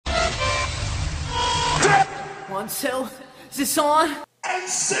1, 2. Is this on? And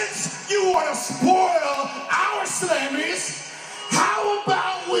since you want to spoil our Slammies, how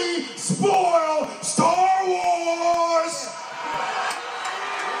about we spoil Star Wars?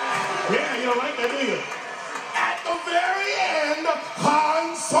 Yeah, you don't like that, do you? At the very end,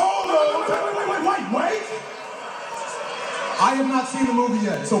 Han Solo... Wait! I have not seen the movie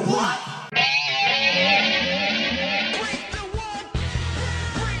yet, so what?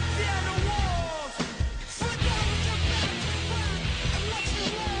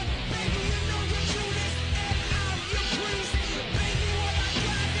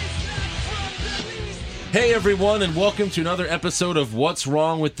 Hey everyone, and welcome to another episode of What's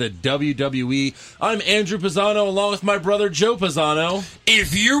Wrong with the WWE. I'm Andrew Pisano, along with my brother Joe Pisano.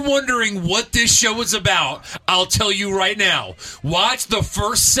 If you're wondering what this show is about, I'll tell you right now. Watch the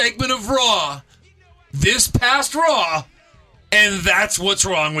first segment of Raw, this past Raw, and that's what's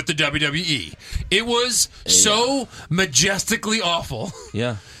wrong with the WWE. It was so majestically awful.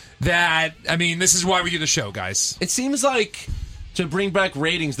 Yeah. That, I mean, this is why we do the show, guys. It seems like to bring back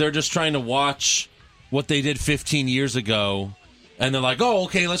ratings, they're just trying to watch what they did 15 years ago, and they're like, oh,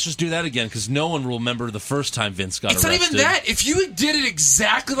 okay, let's just do that again, because no one will remember the first time Vince got arrested. It's not even that. If you did it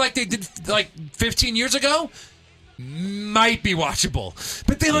exactly like they did like 15 years ago, might be watchable.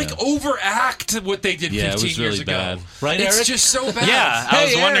 But they overact what they did 15 it was really years ago. Bad. Right, it's Eric? just so bad. Yeah, I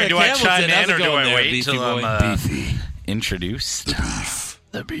was wondering, do I chime Hamilton, in or do I there, wait beefy till boy? I'm introduced?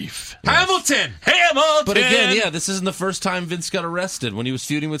 The beef. Hamilton! But again, this isn't the first time Vince got arrested. When he was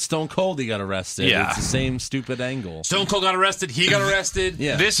feuding with Stone Cold, he got arrested. Yeah. It's the same stupid angle. Stone Cold got arrested. He got arrested.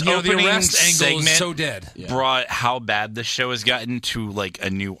 Yeah. This the opening arrest angle segment is so dead. brought how bad the show has gotten to like a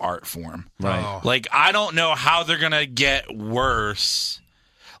new art form. Right. Oh. Like, I don't know how they're going to get worse.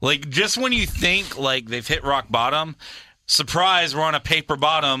 Like, just when you think like they've hit rock bottom, surprise, we're on a paper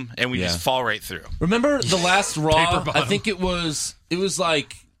bottom and we just fall right through. Remember the last Raw? Paper bottom. I think it was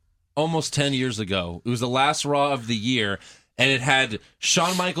like almost 10 years ago. It was the last Raw of the year, and it had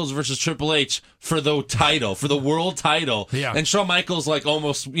Shawn Michaels versus Triple H for the title, for the world title. Yeah. And Shawn Michaels, like,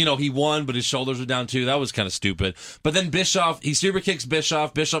 almost, he won, but his shoulders were down too. That was kind of stupid. But then Bischoff, he super kicks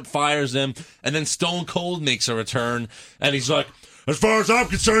Bischoff fires him, and then Stone Cold makes a return, and he's like, as far as I'm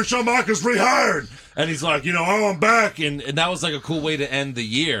concerned, Shawn Michaels rehired. And he's like, I'm back. And that was like a cool way to end the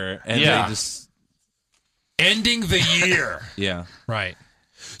year. And they just... Ending the year. Yeah. Right.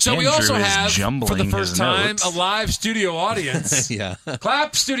 So Andrew we also is have, for the jumbling first his time, notes. a live studio audience. Yeah.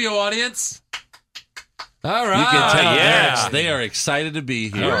 Clap, studio audience. All right. You can tell yeah. they are excited to be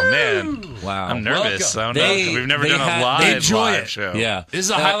here. Oh, man. Wow. I'm nervous. Welcome. I don't know. We've never done a live show. Yeah. This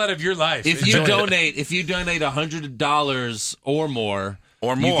is a highlight of your life. If you donate $100 or more,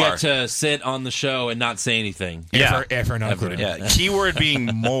 you get to sit on the show and not say anything. Yeah. Ever not included. Yeah. Keyword being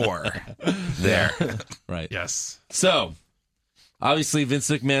more there. Right. Yes. So, obviously,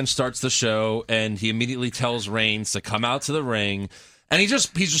 Vince McMahon starts the show, and he immediately tells Reigns to come out to the ring. And he's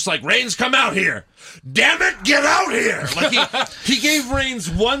just like, Reigns, come out here. Damn it, get out here. Like he gave Reigns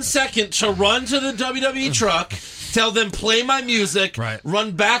 1 second to run to the WWE truck, tell them, play my music,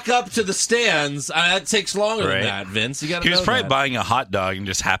 run back up to the stands. That takes longer than that, Vince. You got to know He was probably that. buying a hot dog and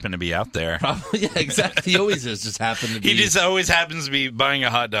just happened to be out there. Probably, yeah, exactly. He always is, just happened to be. He just always happens to be buying a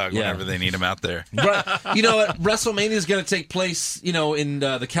hot dog whenever they need him out there. You know what? WrestleMania is going to take place, in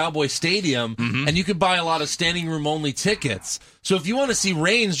the Cowboy Stadium, and you can buy a lot of standing room only tickets. So if you want to see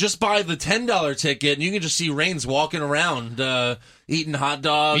Reigns, just buy the $10 ticket, and you can just see Reigns walking around, eating hot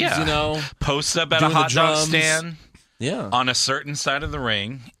dogs. Post up at a doing the hot dog drums. stand. Yeah. On a certain side of the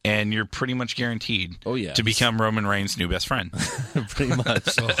ring, and you're pretty much guaranteed to become Roman Reigns' new best friend. Pretty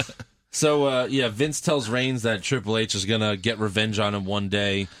much. So, Vince tells Reigns that Triple H is going to get revenge on him one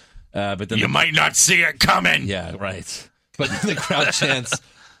day. But then you might not see it coming. Yeah, right. But then the crowd chants,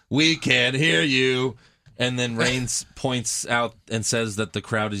 "We can't hear you." And then Reigns points out and says that the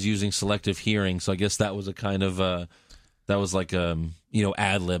crowd is using selective hearing. So I guess that was a kind of, that was like,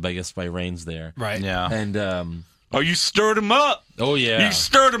 ad-lib, I guess, by Reigns there. Right. Yeah. And, oh, you stirred him up. Oh, yeah. You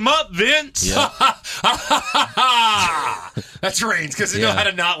stirred him up, Vince. Yeah. That's Reigns, because he knows how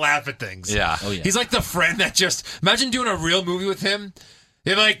to not laugh at things. Yeah. Oh, yeah. He's like the friend that just... Imagine doing a real movie with him.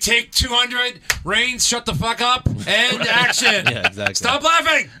 They're like, take 200, Reigns, shut the fuck up, and action. Yeah, exactly. Stop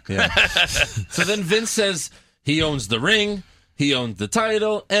laughing. Yeah. So then Vince says he owns the ring, he owns the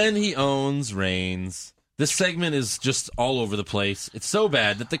title, and he owns Reigns. This segment is just all over the place. It's so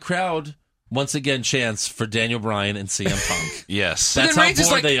bad that the crowd once again chants for Daniel Bryan and CM Punk. Yes. That's how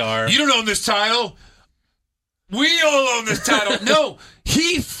bored they are. You don't own this title. we all own this title. No,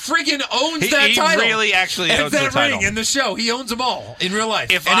 he friggin' owns that He title. really actually and owns the that title. ring in the show. He owns them all in real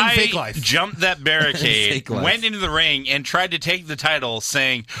life If and in I fake life. jumped that barricade, Fake life. went into the ring, and tried to take the title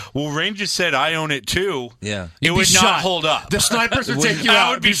saying, well, Reigns just said I own it too, Yeah. it You'd be would not shot. got hold up. The snipers would take you I out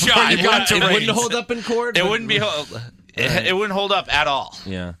would be before shot. you got to It Reigns. wouldn't hold up in court. It but- wouldn't be it wouldn't hold up at all.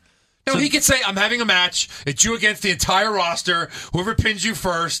 Yeah. No, he could say, I'm having a match. It's you against the entire roster. Whoever pins you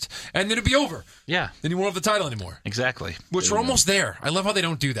first. And then it'd be over. Yeah, Then you won't have the title anymore. exactly. Which we're almost there. I love how they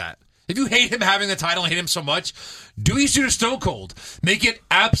don't do that. If you hate him having the title and hate him so much, do what you do to Stone Cold. Make it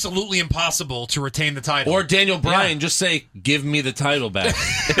absolutely impossible to retain the title. Or Daniel Bryan, just say, give me the title back.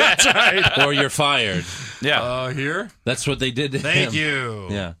 That's right. Or you're fired. Yeah. Here? That's what they did to him. Thank you.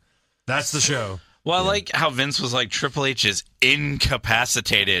 Yeah. That's the show. Well, I like how Vince was like, Triple H is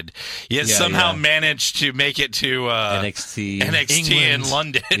incapacitated, yet Yeah, somehow yeah. managed to make it to NXT. NXT England. in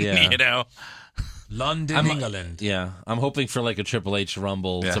London, Yeah. you know? London, England. Yeah. I'm hoping for like a Triple H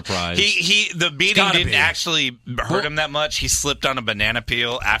Rumble surprise. The beating gotta didn't be. actually hurt him that much. He slipped on a banana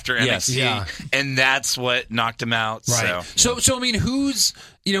peel after Yes. NXT, Yeah. and that's what knocked him out. Right. So I mean, who's,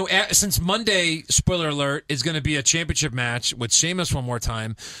 since Monday, spoiler alert, is going to be a championship match with Sheamus one more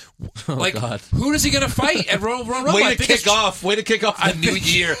time. Like, God. who is he going to fight at Royal Rumble? Way I to think kick it's- off the new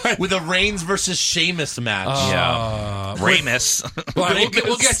think- year with a Reigns versus Sheamus match. Yeah. Ramus. Well,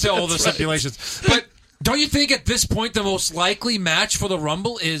 we'll get to all the stipulations. But don't you think at this point the most likely match for the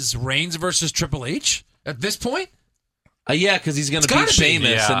Rumble is Reigns versus Triple H? At this point? Yeah, because he's going to gotta beat be. Sheamus,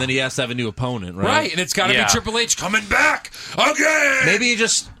 Yeah. and then he has to have a new opponent, right? Right. And it's got to Yeah. be Triple H coming back again. Maybe he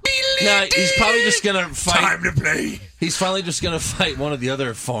just... No, he's probably just going to fight... Time to play. He's finally just going to fight one of the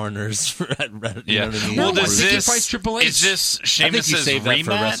other foreigners. You know what I mean? Well, I does think he this fights Triple H. is this I think he Sheamus's saved rematch?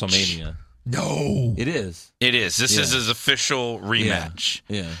 that for WrestleMania. No. It is. It is. This is Yeah. his official rematch.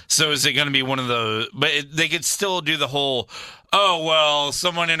 Yeah. So is it going to be one of those? But they could still do the whole, oh, well,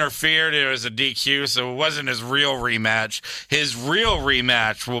 someone interfered. It was a DQ, so it wasn't his real rematch. His real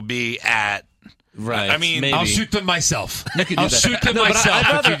rematch will be at. Right. I mean, maybe. I'll shoot them myself. You could do I'll that. shoot them No, but myself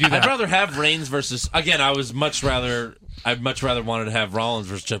I'd if you do that. I'd rather have Reigns versus... Again, I'd much rather wanted to have Rollins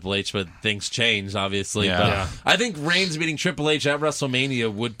versus Triple H, but things changed, obviously. Yeah. But Yeah. I think Reigns beating Triple H at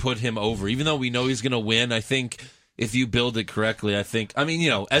WrestleMania would put him over. Even though we know he's going to win, I think if you build it correctly,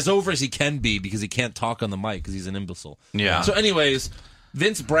 as over as he can be because he can't talk on the mic because he's an imbecile. Yeah. So anyways,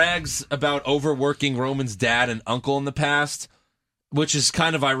 Vince brags about overworking Roman's dad and uncle in the past, which is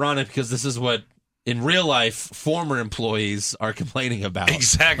kind of ironic because this is what in real life former employees are complaining about.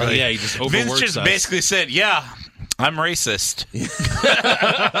 Exactly. Like, yeah, he just overworks Vince just us. basically said, yeah, I'm racist.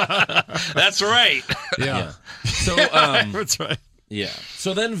 That's right. Yeah. So That's right. yeah.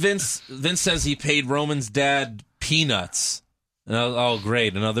 So then Vince says he paid Roman's dad peanuts. Oh,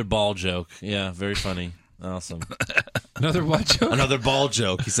 great. Another ball joke. Yeah, very funny. Awesome. Another what joke? Another ball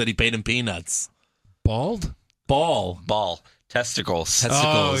joke. He said he paid him peanuts. Bald? Ball. Testicles.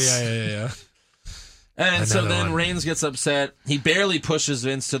 Oh, yeah. And so Another then one. Reigns gets upset. He barely pushes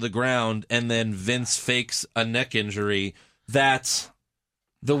Vince to the ground, and then Vince fakes a neck injury that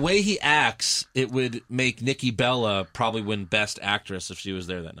the way he acts, it would make Nikki Bella probably win Best Actress if she was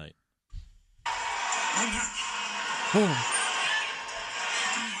there that night.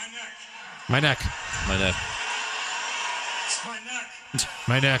 My neck. My neck.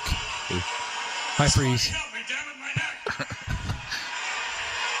 My neck. High freeze.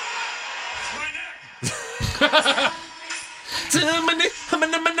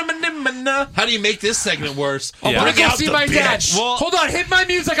 How do you make this segment worse? I want to go see my dad. bitch. Well- Hold on, hit my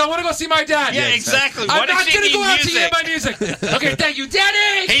music. I want to go see my dad. Yeah, exactly. I'm What does not she going to need go out to music? hear my music. Okay, thank you,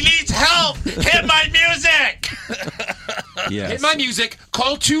 Daddy. He needs help. Hit my music. Yes. Hit my music.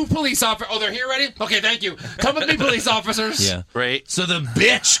 Call 2 police officers. Oh, they're here already? Okay, thank you. Come with me, police officers. Yeah. Right. So the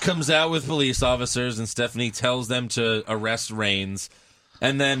bitch comes out with police officers, and Stephanie tells them to arrest Reigns.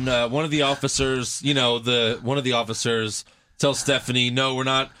 And then one of the officers, tells Stephanie, "No, we're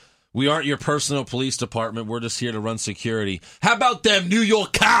not. We aren't your personal police department. We're just here to run security. How about them New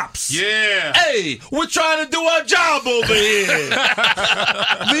York cops? Yeah. Hey, we're trying to do our job over here.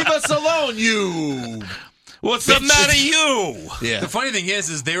 Leave us alone, you." What's the matter, you? Yeah. The funny thing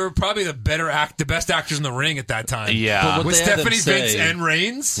is they were probably the best actors in the ring at that time. Yeah. But what With they had them Stephanie, Vince, say- and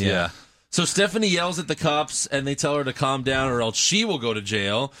Reigns. Yeah. So Stephanie yells at the cops, and they tell her to calm down or else she will go to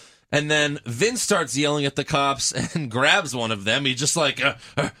jail. And then Vince starts yelling at the cops and grabs one of them. He just he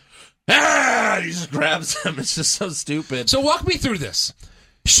just grabs him. It's just so stupid. So walk me through this.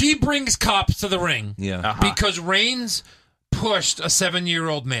 She brings cops to the ring Yeah. because Reigns pushed a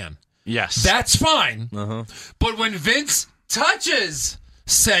 7-year-old man. Yes. That's fine. But when Vince touches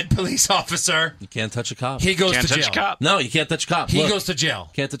said police officer. You can't touch a cop. He goes Can't to touch jail. a cop. No, you can't touch a cop. He Look, goes to jail.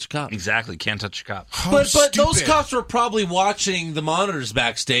 can't touch a cop. Exactly. Can't touch a cop. But those stupid. cops were probably watching the monitors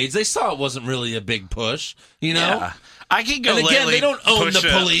backstage. They saw it wasn't really a big push, you know? Yeah. I could go And again, lately they don't own push the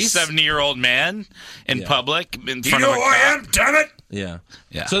police. a 70-year-old man in Yeah. public in Do you front know of a who I cop. am? Damn it! Yeah.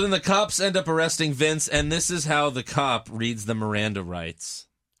 Yeah. So then the cops end up arresting Vince, and this is how the cop reads the Miranda rights.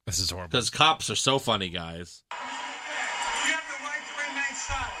 This is horrible. Because cops are so funny, guys. You have the right to remain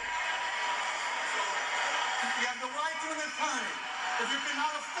silent. You have the right to an attorney. If you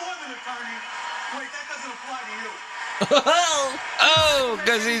cannot afford an attorney, wait, that doesn't apply to you. Oh,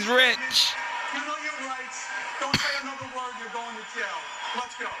 because he's rich. You know your rights. Don't say another word, you're going to jail.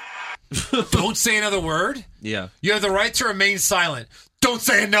 Let's go. Don't say another word. Yeah. You have the right to remain silent. Don't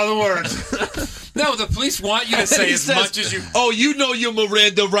say another word. No, the police want you to say He as says, much as you. Oh, you know your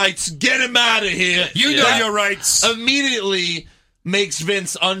Miranda rights. Get him out of here. You know That your rights. Immediately makes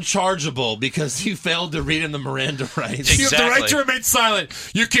Vince unchargeable because he failed to read him the Miranda rights. You have the right Exactly. to remain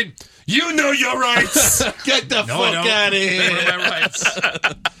silent. You can. You know your rights. Get the No, I fuck don't. out of here. What are my rights?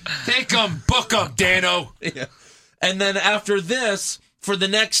 Take them, book them, Dano. Yeah. And then after this, for the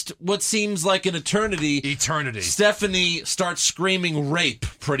next what seems like an eternity, Eternity. Stephanie starts screaming rape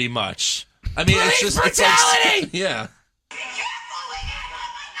pretty much. I mean, it's Police just it's like- brutality! yeah. Be careful with him! Oh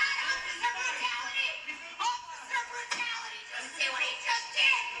my God, officer brutality! Officer brutality! Just see what he just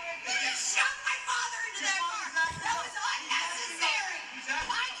did! He just shoved my father into that car! That was unnecessary!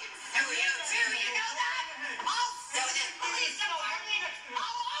 I can sue you too, you know that? I'll sue this police department!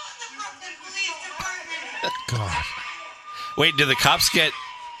 I'll own the Brooklyn Police Department! God. Wait, do the cops get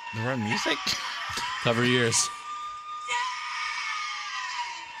their own music? Cover your ears.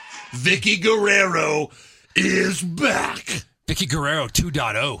 Vicky Guerrero is back. Vicky Guerrero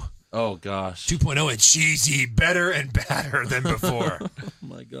 2.0. Oh gosh. 2.0 and cheesy, better and badder than before. Oh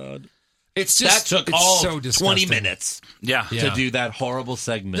my god. It's That just took it's all so 20 disgusting. minutes Yeah. Yeah. to do that horrible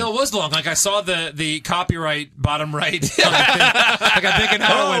segment. No, it was long. Like I saw the copyright bottom right. Like I think an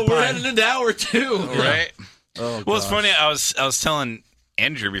hour Oh, went we're by. heading into hour 2. Right? Oh, Well, it's gosh. funny. I was telling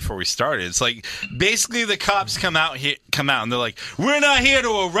Andrew before we started. It's like basically the cops come out and they're like, "We're not here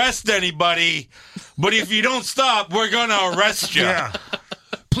to arrest anybody, but if you don't stop, we're gonna arrest you." Yeah.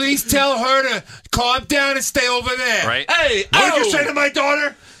 Please tell her to calm down and stay over there. Right? Hey, What did you oh! say to my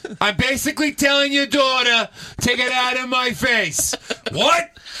daughter? I'm basically telling your daughter to get out of my face. What?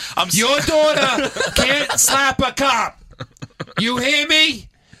 Your daughter can't slap a cop. You hear me?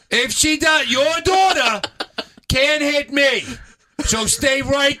 If she does, your daughter can't hit me. So stay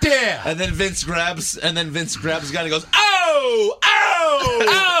right there. And then Vince grabs the guy and goes, "Oh! Oh!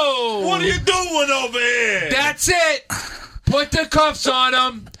 Oh! What are you doing over here?" That's it. Put the cuffs on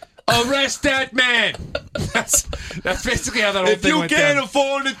him. Arrest that man. That's basically how that whole if thing you went can't down.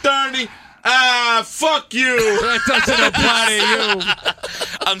 afford an attorney, fuck you. That doesn't apply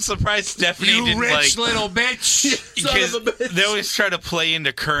to I'm surprised Stephanie you. You didn't rich like little bitch. Son because of a bitch. they always try to play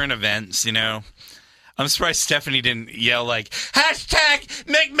into current events. You know. I'm surprised Stephanie didn't yell like hashtag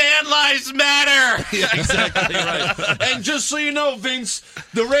McMahon Lives Matter. Yeah, exactly right. And just so you know, Vince,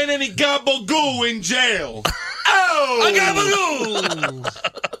 there ain't any gabagoo in jail. Oh! A gabagoo!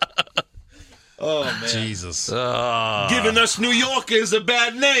 Oh, man. Jesus. Giving us New Yorkers a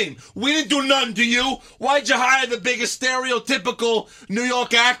bad name. We didn't do nothing to you. Why'd you hire the biggest stereotypical New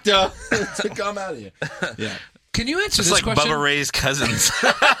York actor to come out of here? Yeah. Can you answer It's this like question? Bubba Ray's cousins.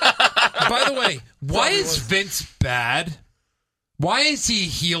 By the way, why is Vince bad? Why is he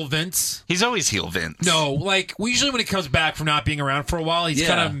heel Vince? He's always heel Vince. No, like usually when he comes back from not being around for a while, he's Yeah.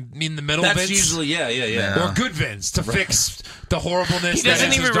 kind of in the middle. That's Vince, usually, yeah. or good Vince to fix the horribleness. He that doesn't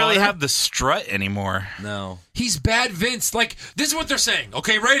is his even really daughter. have the strut anymore. No. He's bad Vince. Like this is what they're saying.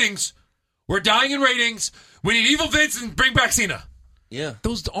 Okay, ratings. We're dying in ratings. We need evil Vince and bring back Cena. Yeah.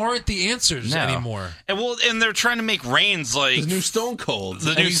 Those aren't the answers No. anymore. And they're trying to make Reigns like The new Stone Cold.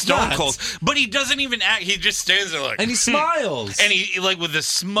 the And new he's Stone not. Cold, but he doesn't even act. He just stands there like, And he smiles. and he like with this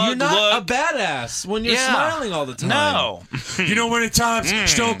smug You're not look. a badass when you're Yeah. smiling all the time. No, You know many times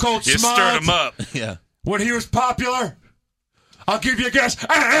Stone Cold you smiled stirred him up. Yeah. when he was popular? I'll give you a guess.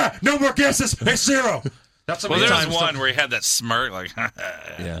 No more guesses. It's 0. That's Well, there was one where he had that smirk, like,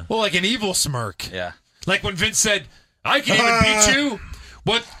 Yeah. Well, like an evil smirk. yeah. Like when Vince said, I can even beat you.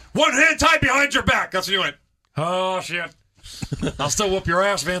 What? One hand tied behind your back. That's what he went. Oh, shit. I'll still whoop your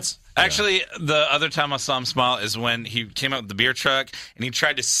ass, Vince. Actually, the other time I saw him smile is when he came out with the beer truck and he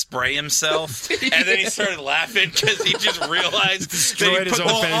tried to spray himself, and then he started laughing because he just realized Destroyed his own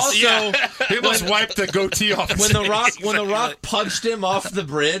face. Also, He almost wiped the goatee off his when the face. Rock punched him off the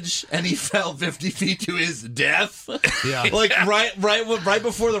bridge and he fell 50 feet to his death. Yeah. Like right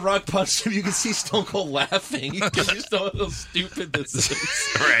before the Rock punched him, you can see Stone Cold laughing because you know how stupid this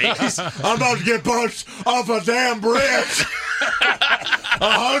is. right. I'm about to get punched off a damn bridge.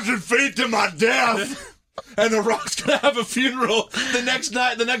 100 feet to my death. And the Rock's gonna have a funeral the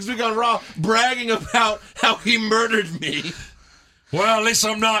next week on Raw, bragging about how he murdered me. Well, at least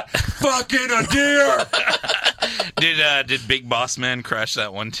I'm not fucking a deer. Did Big Boss Man crash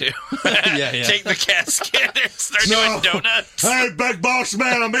that one too? Yeah. Take the casket and start doing donuts. Hey, big boss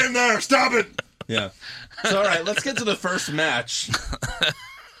man, I'm in there. Stop it. Yeah. So all right, let's get to the first match.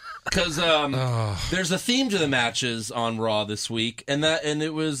 Because there's a theme to the matches on Raw this week, and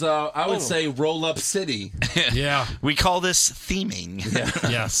it was I would say Roll Up City. Yeah. We call this theming.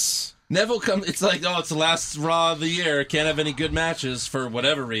 Yes. Neville comes. It's like, it's the last Raw of the year. Can't have any good matches for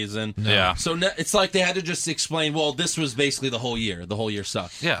whatever reason. Yeah. So it's like they had to just explain. Well, this was basically the whole year. The whole year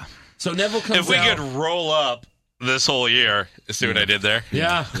sucked. Yeah. So Neville comes. If we out, could roll up this whole year, see what I did there?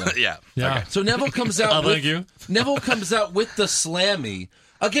 Yeah. Yeah. Yeah. Okay. So Neville comes out. Thank you. Neville comes out with the Slammy.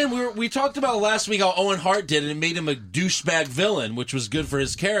 Again, we talked about last week how Owen Hart did, and it made him a douchebag villain, which was good for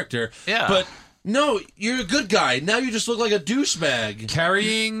his character. Yeah. But no, you're a good guy. Now you just look like a douchebag.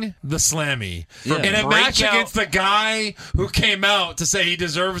 Carrying the Slammy Yeah. in a match Breakout. against the guy who came out to say he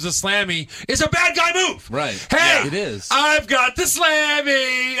deserves a Slammy is a bad guy move. Right. Hey, It is. I've got the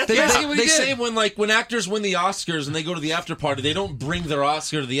Slammy. That's They basically what he did. say when actors win the Oscars and they go to the after party, they don't bring their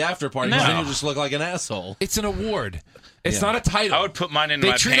Oscar to the after party because No. then you just look like an asshole. It's an award. It's Yeah. not a title. I would put mine in They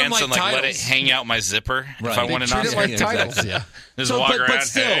my treat 'em pants like and let it titles. hang out my zipper Right. if I They want an treat it Oscar. like Yeah, titles. exactly. Yeah. Just So, walk but around.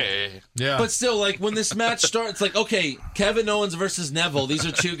 still- hey. Yeah. But still, like when this match starts, like okay, Kevin Owens versus Neville. These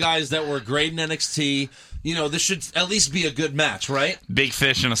are two guys that were great in NXT. You know, this should at least be a good match, right? Big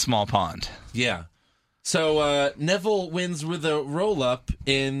fish in a small pond. Yeah. So Neville wins with a roll up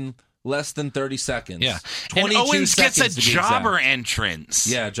in less than 30 seconds. Yeah. 22 And Owens gets seconds a to be exact. jobber entrance.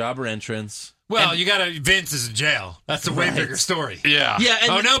 Yeah, jobber entrance. Well, you got to. Vince is in jail. That's a way Right. bigger story. Yeah. Yeah.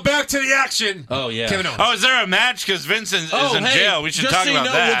 And Now back to the action. Oh, yeah. Kevin Owens. Oh, is there a match? Because Vincent is in jail. We should just talk so about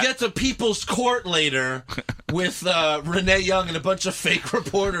you know, that. We'll get to People's Court later with Renee Young and a bunch of fake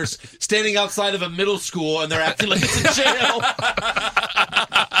reporters standing outside of a middle school, and they're acting like it's a jail.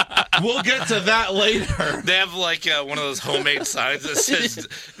 We'll get to that later. They have like one of those homemade signs that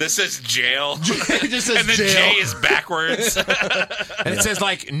says jail, It just says and the jail. J is backwards. And it says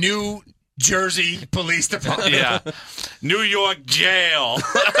like New Jersey Police Department. Yeah, New York jail.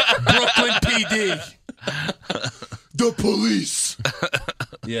 Brooklyn PD. The police.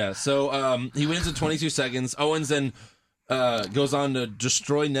 Yeah, so he wins in 22 seconds. Owens then goes on to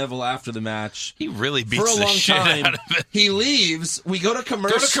destroy Neville after the match. He really beats For a the long shit time, out of it. he leaves. We go to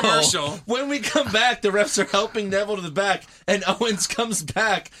commercial. When we come back, the refs are helping Neville to the back, and Owens comes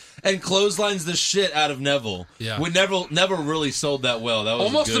back and clotheslines the shit out of Neville. Yeah. When Neville really sold that well. That was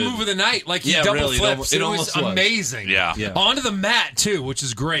Almost good. the move of the night. Like he Yeah, double really. flips. It It was almost was. amazing. Yeah. Yeah. Onto the mat too, which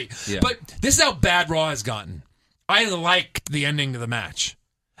is great. Yeah. But this is how bad Raw has gotten. I liked the ending of the match.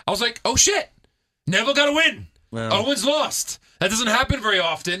 I was like, oh shit, Neville got a win. Well. Owens lost. That doesn't happen very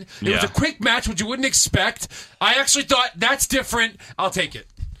often. It was Yeah. a quick match, which you wouldn't expect. I actually thought that's different. I'll take it.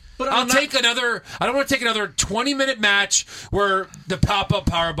 But I'll I'm not- take another. I don't want to take another 20-minute match where the pop-up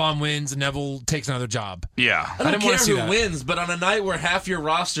powerbomb wins and Neville takes another job. Yeah, I don't didn't wanna care see who that. wins, but on a night where half your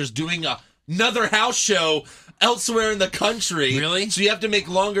roster's doing another house show elsewhere in the country, Really? So you have to make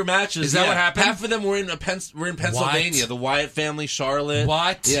longer matches. Is that what happened? Half of them were in Pennsylvania. What? The Wyatt family, Charlotte.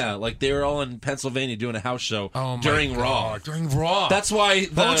 What? Yeah, like they were all in Pennsylvania doing a house show Oh my during God. Raw. During Raw. That's why.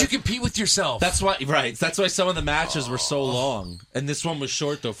 Why would you compete with yourself? That's why. Right. That's why some of the matches were so long, and this one was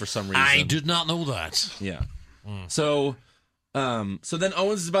short though for some reason. I did not know that. Yeah. So then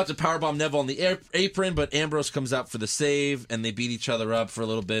Owens is about to powerbomb Neville on the apron, but Ambrose comes out for the save, and they beat each other up for a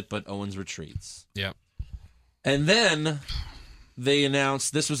little bit, but Owens retreats. Yep. And then they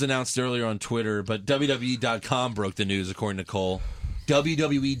announced, this was announced earlier on Twitter, but WWE.com broke the news, according to Cole.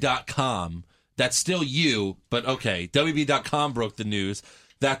 WWE.com, that's still you, but okay, WWE.com broke the news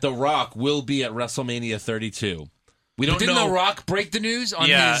that The Rock will be at WrestleMania 32. We don't Didn't know. The Rock break the news on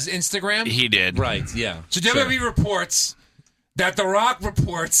Yeah. his Instagram? he did. Right, yeah. So sure. WWE reports that The Rock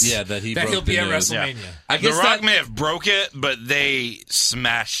reports that he broke he'll be the at news. Yeah. WrestleMania. I The guess Rock that, may have broke it, but they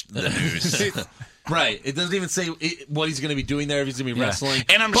smashed the news. right. It doesn't even say what he's going to be doing there, if he's going to be wrestling.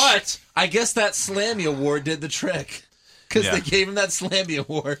 And but I guess that Slammy Award did the trick. because Yeah. they gave him that Slammy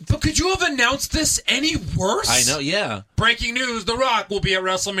Award. But could you have announced this any worse? I know, yeah. Breaking news: The Rock will be at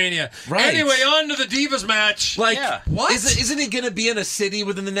WrestleMania. Right. Anyway, on to the Divas match. Like, Yeah. What? Isn't he going to be in a city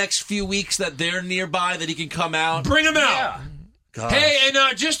within the next few weeks that they're nearby that he can come out? Bring him out. Gosh. Hey,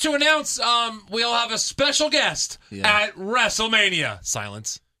 and just to announce, we'll have a special guest at WrestleMania.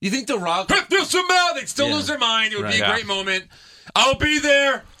 Silence. You think The Rock... If there's some out, they'd still Yeah. lose their mind. It would be a Right. great moment. I'll be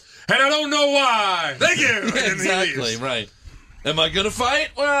there, and I don't know why. Thank you. And then he Exactly, leaves. right. Am I going to fight?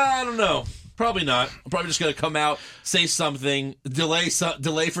 Well, I don't know. Probably not. I'm probably just going to come out, say something, delay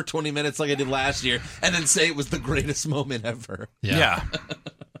for 20 minutes like I did last year, and then say it was the greatest moment ever. Yeah.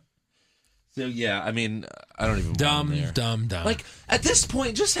 So, yeah, I mean, I don't even want him there. Dumb. Like, at this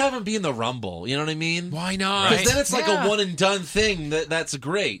point, just have him be in the Rumble. You know what I mean? Why not? Because then it's like Yeah. a one-and-done thing that's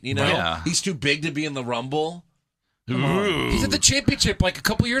great, you know? Yeah. He's too big to be in the Rumble. He's at the championship like a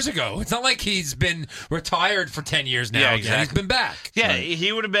couple years ago. It's not like he's been retired for 10 years now. Yeah, again. exactly. He's been back. Yeah,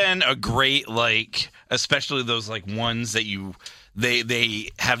 he would have been a great, like, especially those like ones that they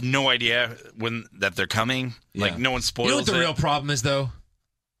have no idea that they're coming. Like, Yeah. no one spoils You know what the it. real problem is, though?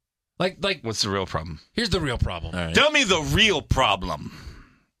 Like, What's the real problem? here's the real problem. All right. Tell me the real problem.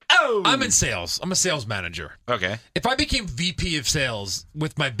 Oh, I'm in sales. I'm a sales manager. okay. If I became VP of sales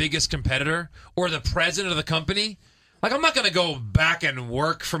with my biggest competitor or the president of the company, like, I'm not going to go back and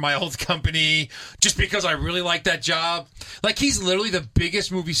work for my old company just because I really like that job. Like, he's literally the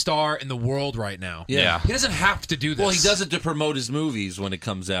biggest movie star in the world right now. Yeah. He doesn't have to do this. Well, he does it to promote his movies when it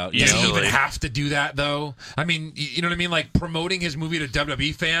comes out. You Does know? he even Usually. have to do that, though? I mean, you know what I mean? Like, promoting his movie to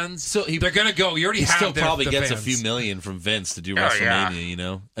WWE fans. So they're going to go. You already He have still the probably the gets fans. a few million from Vince to do Oh, WrestleMania, yeah. you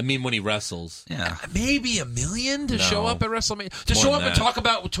know? I mean, when he wrestles. Yeah. Maybe $1 million to No. show up at WrestleMania. To More show than up and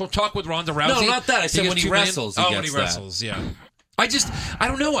that. talk with Ronda Rousey. No, not that. I said gets when he $2 million? wrestles, he Oh, when gets he that. wrestles, yeah. I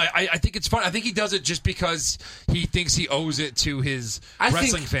don't know. I think it's fun. I think he does it just because he thinks he owes it to his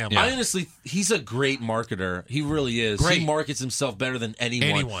wrestling family. I honestly, he's a great marketer. He really is. Great. He markets himself better than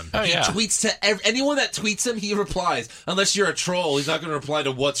anyone. Oh, He yeah. tweets to anyone that tweets him. He replies. Unless you're a troll, he's not going to reply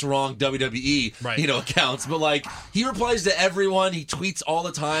to "What's Wrong" WWE, Right. accounts. But like, he replies to everyone. He tweets all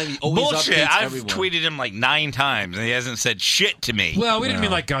the time. He always Bullshit. updates I've everyone. tweeted him like 9 times and he hasn't said shit to me. Well, we didn't mean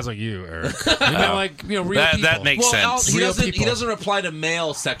like guys like you, Eric. We meant like real That people. makes sense. He Real doesn't. He people. doesn't reply to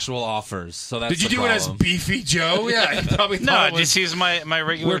male sexual offers. So that's Did you the do it as problem. Beefy Joe? Yeah, he probably No, thought I it was. just use my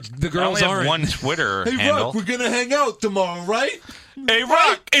regular. Where the girls I only have aren't. one Twitter Hey, handle. Rock, we're gonna hang out tomorrow, right? Hey,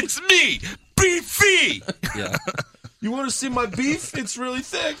 Rock, it's me, Beefy. Yeah. You want to see my beef? It's really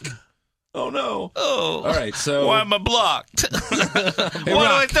thick. Oh no. Oh, All right. So why am I blocked? Why do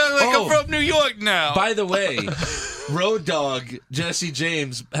I Rock. sound like Oh. I'm from New York now? By the way, Road Dogg Jesse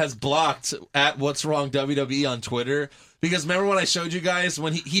James has blocked at What's Wrong WWE on Twitter because remember when I showed you guys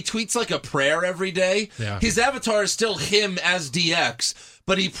when he tweets like a prayer every day? Yeah. His avatar is still him as DX,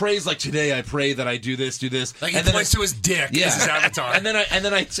 but he prays like today I pray that I do this. Like he and then points to his dick yeah. as his avatar. And then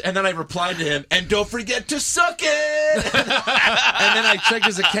I replied to him, and don't forget to suck it. And then I checked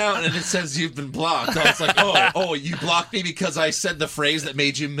his account, and it says you've been blocked. I was like, oh, you blocked me because I said the phrase that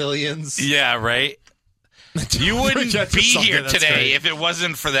made you millions. Yeah, right. You wouldn't Forget to be suck here it, that's today great. if it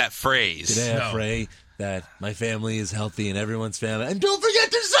wasn't for that phrase. Today I No. pray that my family is healthy and everyone's family, and don't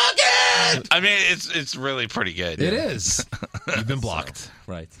forget to suck it. I mean, it's really pretty good. It is. You've been blocked.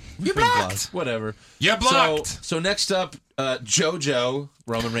 Right. You're blocked. Whatever. You're blocked. So next up, JoJo,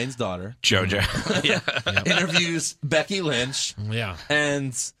 Roman Reigns' daughter, JoJo. Yeah. interviews Becky Lynch. Yeah.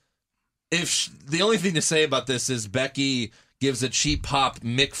 And the only thing to say about this is Becky gives a cheap pop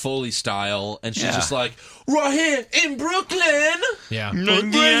Mick Foley style, and she's Yeah. just like, right here in Brooklyn. Yeah.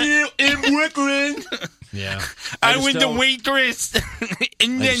 Right here in Brooklyn. Yeah. I just was the don't- waitress in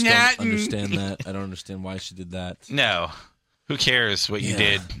I just don't Manhattan. understand that. I don't understand why she did that. No. Who cares what you Yeah.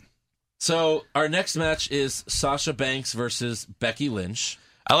 did? So our next match is Sasha Banks versus Becky Lynch.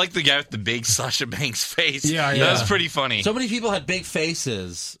 I like the guy with the big Sasha Banks face. Yeah, That yeah. was pretty funny. So many people had big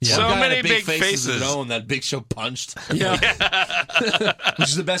faces. Yeah. One So guy had many a big of faces. his own that Big Show punched. Yeah. Which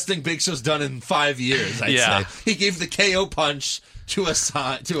is the best thing Big Show's done in 5 years, I'd Yeah. say. He gave the KO punch to a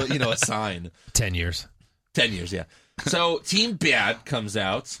sign, a sign. 10 years. 10 years, yeah. So Team Bad comes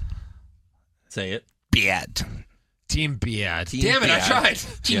out. Say it. Bad. Team Bad. Team Damn it, I Bad. tried.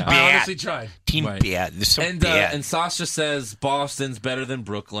 Team I Bad. honestly tried. Team Right. bad. They're so And bad. Sasha says Boston's better than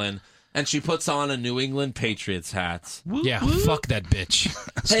Brooklyn, and she puts on a New England Patriots hat. Yeah, fuck that bitch.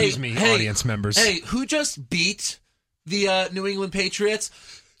 Excuse me, audience members. Hey, who just beat the New England Patriots?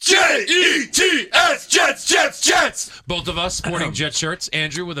 Jets, Jets. Both of us sporting Jet shirts.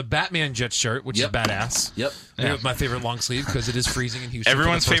 Andrew with a Batman Jet shirt, which Yep. is badass. Yep. Me with my favorite long sleeve because it is freezing in Houston.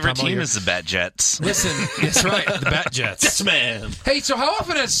 Everyone's for the first favorite time all team year. is the Bat Jets. Listen, that's right, the Bat Jets. Jets, man. Hey, so how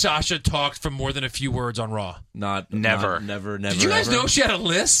often has Sasha talked for more than a few words on Raw? Never. Never. Did you guys ever. know she had a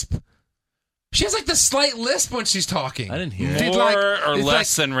lisp? She has like the slight lisp when she's talking. I didn't hear It's it. More like- or it's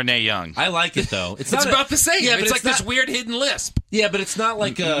less than Renee Young. I like it though. It's about the same. Yeah, but it's like not, this weird hidden lisp. Yeah, but it's not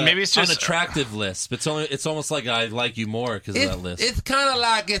like a Maybe it's just- unattractive lisp. It's almost like I like you more because of that lisp. It's kind of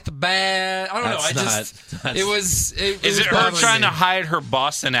like it's bad. I don't know. That's It was. It Is was it her bothering trying me. to hide her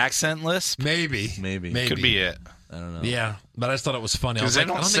Boston accent lisp? Maybe. Could be it. I don't know. Yeah, but I just thought it was funny. I Because was they like,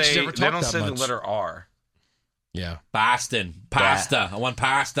 I don't don't think she's say ever they talked don't that say the much. letter R. Yeah. Boston pasta. I want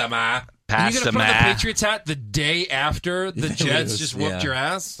pasta, ma. Are you Pasta gonna put on the man. Patriots hat the day after the Jets just whooped Yeah. your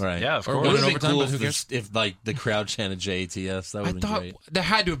ass? Right. Yeah, of Or course. It would win have been overtime, cool but who if, cares? if like the crowd chanted JTS. That would I have been thought great. there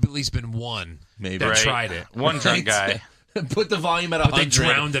had to have at least been one Maybe. that Right. tried it. One drunk guy. Put the volume at But they 100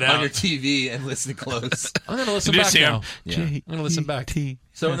 drowned it out. on your TV and listen close. I'm gonna listen Did you back see him? now. Yeah. I'm gonna listen back.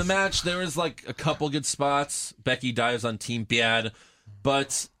 So in the match, there was like a couple good spots. Becky dives on Team Biad,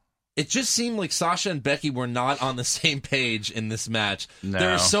 but it just seemed like Sasha and Becky were not on the same page in this match. No.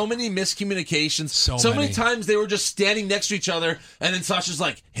 There were so many miscommunications. So many many. times they were just standing next to each other, and then Sasha's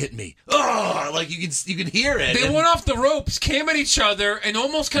like, "Hit me!" Oh, like you can hear it. They And- went off the ropes, came at each other, and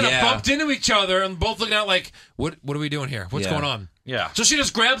almost kind of Yeah. bumped into each other, and both looking out like, "What are we doing here? What's Yeah. going on?" Yeah. So she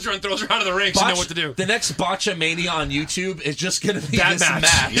just grabs her and throws her out of the ring. She didn't know what to do. The next Botcha Mania on YouTube is just going to be That this match.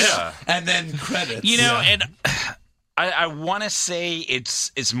 match. Yeah. And then credits. You know, and I want to say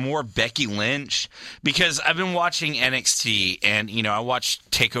it's more Becky Lynch because I've been watching NXT and, you know, I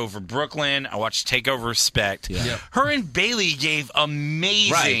watched TakeOver Brooklyn. I watched TakeOver Respect. Yeah. Yep. Her and Bayley gave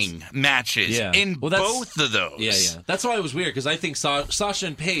amazing matches in Well, that's- both of those. Yeah. That's why it was weird because I think Sasha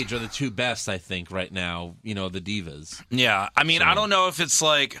and Paige are the two best, I think, right now, you know, the divas. Yeah, I mean, I don't know if it's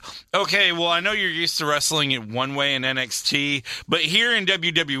like, okay, well, I know you're used to wrestling it one way in NXT, but here in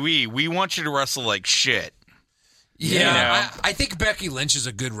WWE, we want you to wrestle like shit. Yeah, You know? I think Becky Lynch is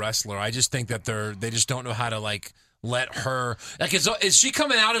a good wrestler. I just think that they just don't know how to like let her like is she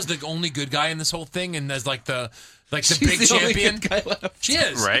coming out as the only good guy in this whole thing and as like the big the only champion? good guy left. She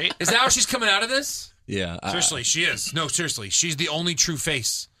is, Right? Is that how she's coming out of this? Yeah. Seriously, she is. No, seriously, she's the only true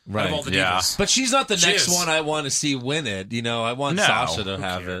face out of all the Yeah. divas. But she's not the She next is. one I want to see win it. You know, I want No. Sasha to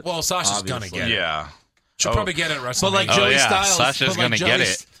have it. Well, Sasha's gonna obviously. get it. Yeah. She'll probably get it at WrestleMania. But like Oh, Joey yeah. Styles, Sasha's but going to like get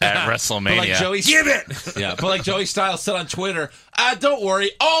Joey- it at WrestleMania. But like Joey, give it. Yeah, but like Joey Styles said on Twitter, don't worry,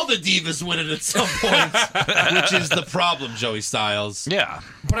 all the divas win it at some point, which is the problem, Joey Styles. Yeah.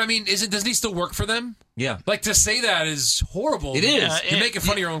 But I mean, doesn't he still work for them? Yeah, Like to say that is horrible. It is. You're making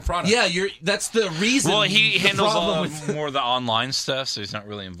fun of your own product. yeah, that's the reason. Well, he the handles problem with- more of the online stuff, so he's not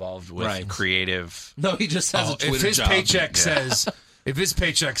really involved with Right. creative. No, he just has a if Twitter his job. paycheck says, if his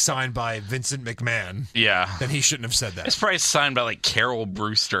paycheck's signed by Vincent McMahon, Yeah. then he shouldn't have said It's that. probably signed by like Carol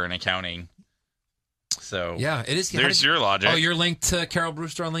Brewster in accounting. So Yeah, it is. there's your logic. Oh, you're linked to Carol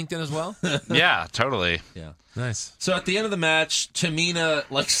Brewster on LinkedIn as well? Yeah, totally. Yeah. Nice. So at the end of the match, Tamina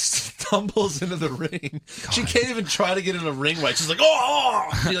like stumbles into the ring. She can't even try to get in the ring right. She's like, oh!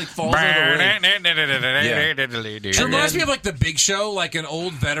 She like falls into the ring. She reminds then- me of like the Big Show, like an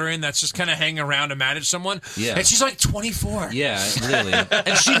old veteran that's just kind of hanging around to manage someone. Yeah. And she's like 24. Yeah, really.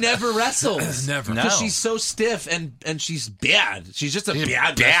 And she never wrestles. Never. Because No. she's so stiff and she's bad. She's just a She's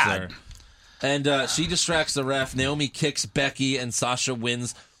bad bad. wrestler. And she distracts the ref. Naomi kicks Becky, and Sasha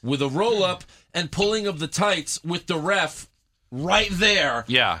wins with a roll-up and pulling of the tights with the ref right there.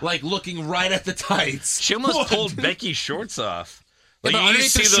 Yeah. Like looking right at the tights. She almost What? pulled Becky's shorts off. Like But you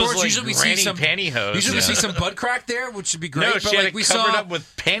underneath see the those shorts, like usually we see granny some pantyhose. Usually we Yeah. see some butt crack there, which would be great. No, but she had like it we covered saw, up with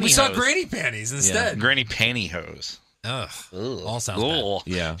pantyhose. We saw granny panties instead. Granny pantyhose. Ugh. All sounds bad. Ugh.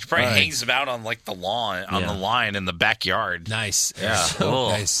 Yeah. She probably All right. hangs them out on like the lawn, on Yeah. the line in the backyard. Nice. Yeah. Ugh.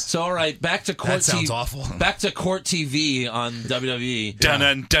 Nice. So, all right, back to Court That sounds TV. awful. Back to Court TV on WWE. Dun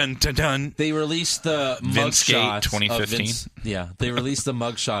dun dun dun dun. They released the Vincegate mugshot 2015. They released the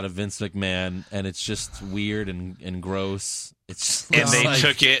mugshot of Vince McMahon, and it's just weird and gross. It's And they like-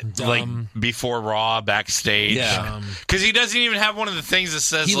 took it like dumb. before Raw backstage. Yeah. Because he doesn't even have one of the things that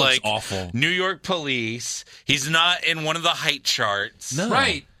says He looks like awful. New York Police. He's not in one of the height charts. No.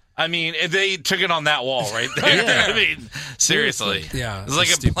 Right. I mean, they took it on that wall right there. Yeah. I mean, seriously. Yeah, It's like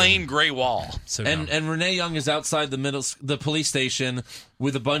it's a stupid. plain gray wall. So And dumb. Renee Young is outside the police station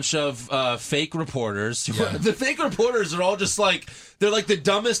with a bunch of fake reporters. The fake reporters are all just like, they're like the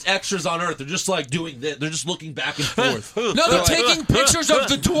dumbest extras on earth. They're just like doing this. They're just looking back and forth. No, they're taking pictures of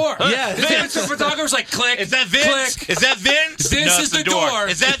the door. Yeah. The photographer's like, click. Is that Vince? Click. Is that Vince? This No, is it's the door.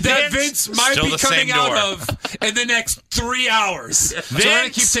 Is that Vince? might Still be the coming same door. out of in the next 3 hours. So we're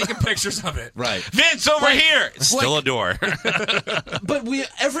going to keep taking pictures of it. Right. Vince, over here. It's still a door. But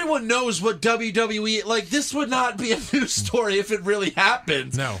everyone knows what WWE, like, this would not be a news story if it really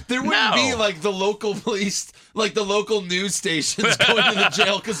happened. No. There wouldn't be, like, the local police, like, the local news stations going to the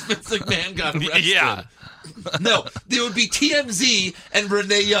jail because Vince McMahon got arrested. Yeah. No, there would be TMZ and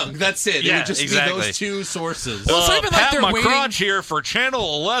Renee Young. That's it. It Yeah, would just exactly. be those two sources. Well, it's not even like Pat they're McCrotch waiting- here for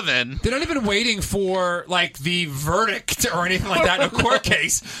Channel 11. They're not even waiting for, like, the verdict or anything like that in a court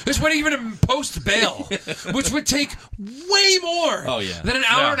case. They're just waiting even to post bail, which would take way more than an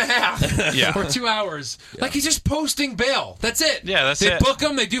hour and a half or 2 hours. Like, he's just posting bail. That's it. Yeah, that's they it. book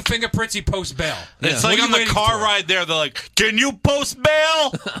him, they do fingerprints, he posts bail. It's What like are on you the waiting car for? ride there, they're like, can you post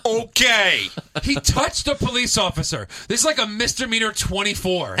bail? Okay. He touched a police officer. This is like a misdemeanor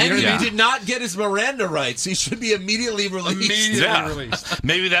 24. You And know he what I mean? did not get his Miranda rights. He should be immediately released. Yeah. released.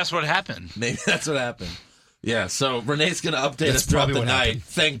 Maybe that's what happened. Maybe that's what happened. Yeah, so Renee's going to update That's us throughout probably the what night. happened.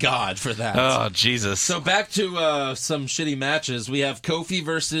 Thank God for that. Oh, Jesus. So back to some shitty matches. We have Kofi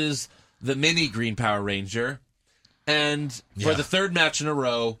versus the mini Green Power Ranger. And for the third match in a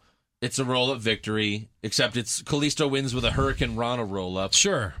row, it's a roll-up victory, except it's Kalisto wins with a Hurricane Rana roll-up.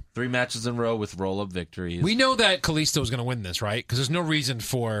 Sure. 3 matches in a row with roll-up victories. We know that Kalisto is going to win this, right? Because there's no reason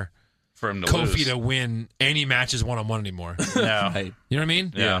for for him to Kofi lose. to win any matches one-on-one anymore. No. Right. You know what I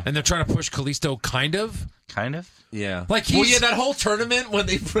mean? Yeah. And they're trying to push Kalisto kind of. Kind of? Yeah. Like, well, he's- yeah, that whole tournament when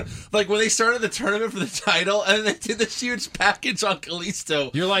they started the tournament for the title and they did this huge package on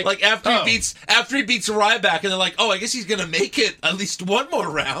Kalisto. You're like, after oh. he beats Ryback, and they're like, oh, I guess he's gonna make it at least one more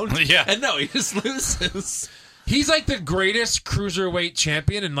round. Yeah. And no, he just loses. He's like the greatest cruiserweight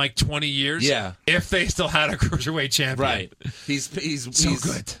champion in like 20 years. Yeah. If they still had a cruiserweight champion. Right. He's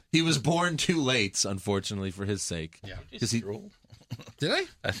good. He was born too late, unfortunately, for his sake. Yeah. Because he. Did I?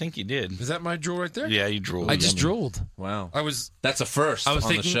 I think you did. Is that my drool right there? Yeah, you drooled. I just drooled. Wow. That's That's a first on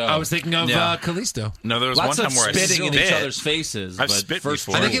thinking. the show. I was thinking of Yeah. Kalisto. No, there was Lots one of time where spitting I in spit. each other's faces. I've but spit first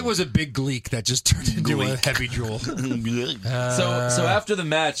before. I think drool. it was a big gleek that just turned into a heavy drool. So after the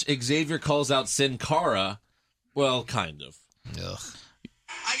match, Xavier calls out Sin Cara. Well, kind of. Ugh. I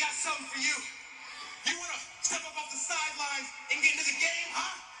got something for you. You want to step up off the sidelines and get into the game,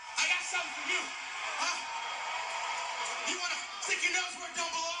 huh? I got something for you, huh? You want to stick your nose where it don't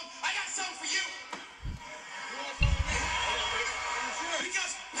belong? I got something for you.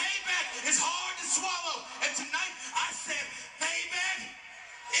 Because payback is hard to swallow. And tonight, I said payback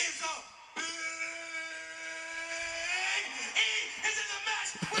is a big E is in the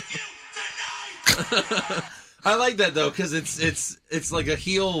match with you tonight. I like that though because it's like a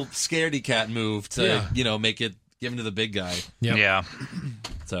heel scaredy cat move to make it given to the big guy. Yep. Yeah.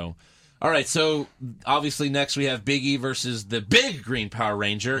 So, all right. So obviously next we have Big E versus the big Green Power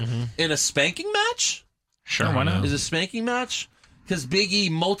Ranger in a spanking match. Sure, why not? Is it a spanking match? Because Big E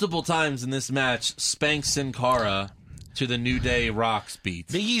multiple times in this match spanks Sin Cara to the New Day Rocks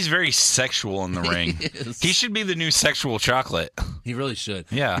beats. Big E's very sexual in the ring. is. He should be the new sexual chocolate. He really should.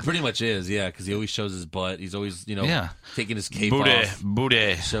 Yeah. He pretty much is. Yeah, because he always shows his butt. He's always taking his cape Booty. off,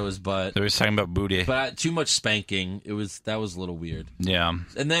 Booty. show his butt. They were talking about booty. But too much spanking. That was a little weird. Yeah.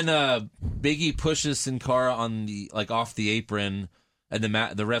 And then Big E pushes Sin Cara on the off the apron, and the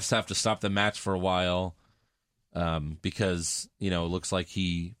refs have to stop the match for a while, because it looks like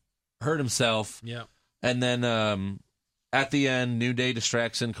he hurt himself. Yeah. And then at the end, New Day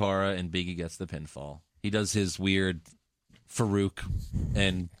distracts Sin Cara, and Big E gets the pinfall. He does his weird Farouk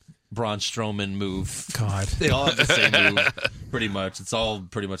and Braun Strowman move. God. They all have the same move, pretty much. It's all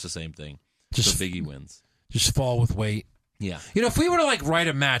pretty much the same thing. Just- so Big E wins. Just fall with weight. Yeah. If we were to write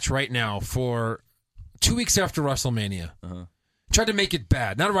a match right now for 2 weeks after WrestleMania, tried to make it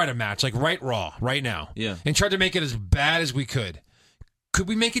bad, not write a match, write Raw right now, Yeah. and tried to make it as bad as we could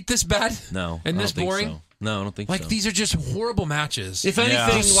we make it this bad? No. And I this don't think boring? so. No, I don't think so. These are just horrible matches. If anything,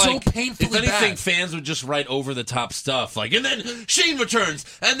 They're so painfully if anything, bad. fans would just write over the top stuff, and then Shane returns,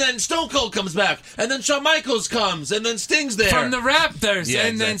 and then Stone Cold comes back, and then Shawn Michaels comes, and then Sting's there from the Raptors, Yeah,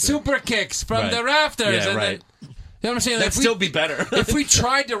 and then exactly. super kicks from Right. the Rafters, Yeah, and right. then you know what I'm saying? That'd still be better. if we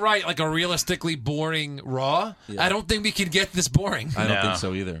tried to write a realistically boring Raw, I don't think we could get this boring. I don't No. think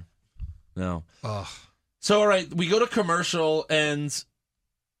so either. No. Ugh. So, all right, we go to commercial, and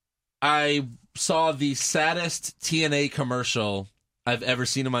I saw the saddest TNA commercial I've ever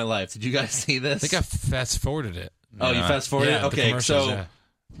seen in my life. Did you guys see this? I think I fast forwarded it. Oh, you fast forward? Yeah, the Okay, commercials, so yeah.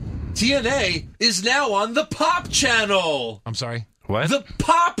 TNA is now on the Pop Channel. I'm sorry. What? The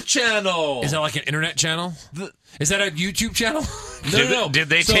Pop Channel. Is that like an internet channel? Is that a YouTube channel? No. Did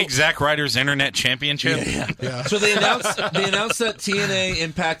they So- take Zack Ryder's internet championship? Yeah. So they announced that TNA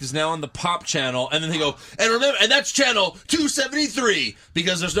Impact is now on the Pop Channel, and then they go, and remember, and that's channel 273,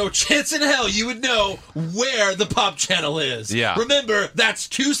 because there's no chance in hell you would know where the Pop Channel is. Yeah. Remember, that's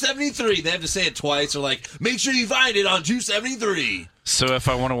 273. They have to say it twice, or like, make sure you find it on 273. So if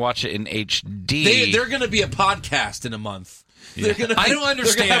I want to watch it in HD, They're going to be a podcast in a month. They're gonna I don't They're going to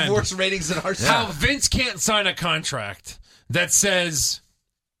understand have worse ratings than our How Vince can't sign a contract that says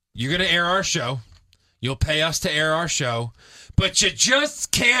you're going to air our show, you'll pay us to air our show, but you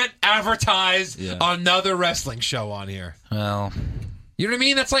just can't advertise another wrestling show on here. well, You know what I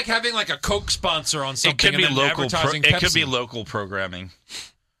mean? That's like having like a Coke sponsor on something. it could be and then local. advertising It could be Pepsi. local programming,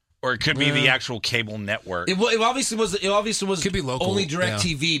 or it could be the actual cable network. It obviously was Could be local, only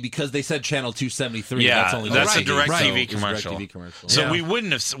DirecTV because they said channel 273. yeah, that's only that's a DirecTV. direct So TV it's commercial. DirecTV commercial. So Yeah. we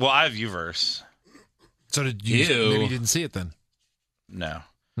wouldn't have. Well, I have Uverse. So did you? Ew. Maybe you didn't see it then. No,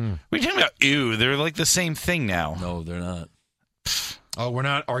 we're talking about ew. They're like the same thing now. No, they're not. Oh, we're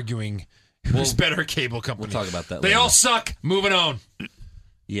not arguing who's better cable company. We'll talk about that They later. all suck. Moving on.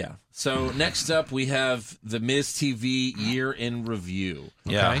 Yeah. So next up, we have the Miz TV year in review.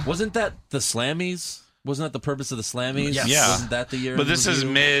 Yeah. Wasn't that the Slammies? Wasn't that the purpose of the Slammies? Yes. Yeah. Wasn't that the year? But in this is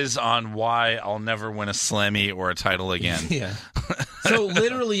review? Miz on why I'll never win a Slammy or a title again. Yeah. So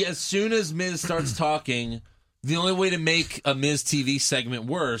literally, as soon as Miz starts talking, the only way to make a Miz TV segment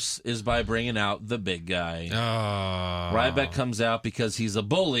worse is by bringing out the big guy. Ryback comes out because he's a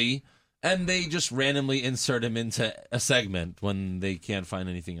bully, and they just randomly insert him into a segment when they can't find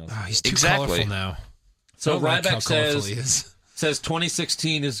anything else. Oh, he's too Exactly. colorful now. So I don't like how Ryback colorful he says is.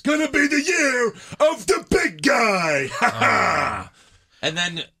 2016 is gonna be the year of the big guy. And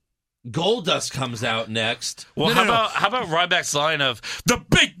then Goldust comes out next. Well, No, how about Ryback's line of the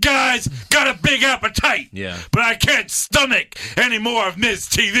big guy's got a big appetite, Yeah. but I can't stomach any more of Miz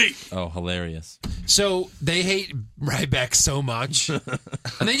TV. Oh, hilarious. So they hate Ryback so much, and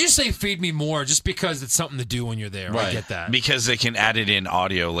they just say "feed me more" just because it's something to do when you're there. I Right. get that. Because they can add it in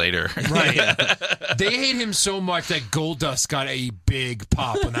audio later. Right. They hate him so much that Goldust got a big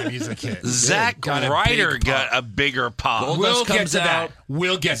pop when that music hit. Zack Got a Ryder big got pop. a bigger pop. Gold- We'll Goldust get comes to out. that.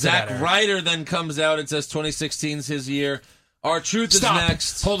 We'll get to Zack that. Eric. Ryder then comes out and says 2016's his year. Our truth Stop. is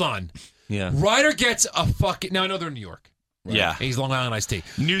next. Hold on. Yeah. Ryder gets a fucking. Now I know they're in New York. Yeah. He's Long Island iced tea.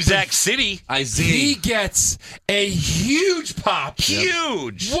 New Zack City. He gets a huge pop.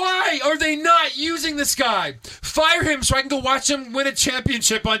 Huge. Why are they not using this guy? Fire him so I can go watch him win a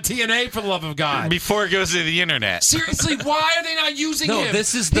championship on TNA, for the love of God. Before it goes to the internet. Seriously, why are they not using No, him?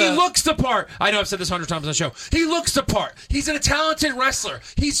 this is He the- looks the part. I know I've said this 100 times on the show. He looks the part. He's a talented wrestler.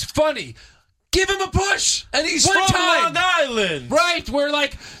 He's funny. Give him a push. And he's One from time. Long Island. Right, where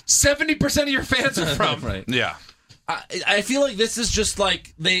like 70% of your fans are from. Right. Yeah. I feel like this is just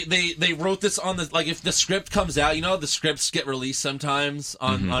like they wrote this on the, like, if the script comes out, you know, the scripts get released sometimes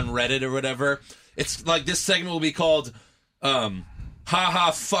on Reddit or whatever. It's like this segment will be called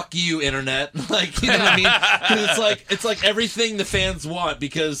haha fuck you internet. Like, you know what I mean? 'Cause it's like everything the fans want,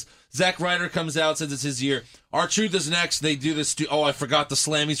 because Zack Ryder comes out, says it's his year. Our truth is next. They do this. I forgot the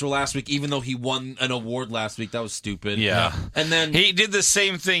Slammies were last week, even though he won an award last week. That was stupid. Yeah. And then He did the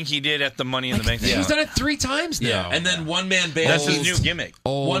same thing he did at the Money in the Bank. He's done it 3 times now. yeah. And then one man band. That's his new gimmick.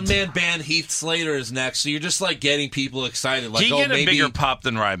 One man band Heath Slater is next, so you're just like getting people excited. Like, He get maybe, a bigger pop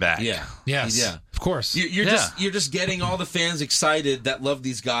than Ryback. Yeah, Yes. yeah. Of course. You're just getting all the fans excited that love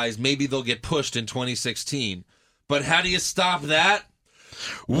these guys. Maybe they'll get pushed in 2016. But how do you stop that?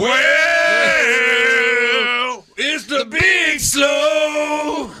 Well, it's the big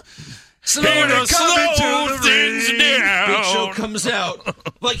slow. Here to slow things down. Big Show comes out.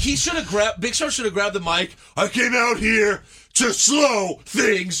 Like, Big Show should have grabbed the mic. I came out here to slow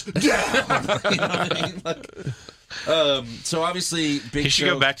things down. You know what I mean? Like, so obviously, Big He Show.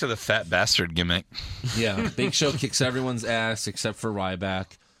 should go back to the fat bastard gimmick. Yeah, Big Show kicks everyone's ass except for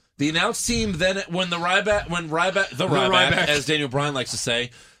Ryback. The announce team then, when Ryback, as Daniel Bryan likes to say,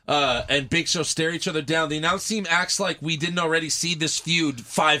 and Big Show stare each other down, the announce team acts like we didn't already see this feud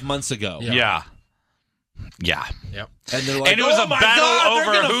 5 months ago. Yeah. Yeah. Yep. And they're like, And it was oh a my battle God, they're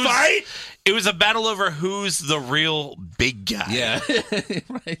over gonna who's fight? It was a battle over who's the real big guy. Yeah,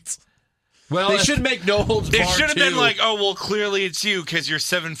 right. Well, They should make no holds barred. It should have been too. like, oh, well, clearly it's you because you're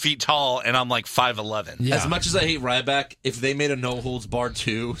 7 feet tall and I'm like 5'11". Yeah. As much as I hate Ryback, if they made a No Holds Barred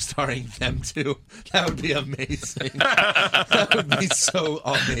 2 starring them two, that would be amazing. That would be so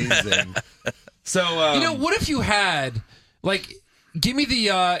amazing. So what if you had like? Give me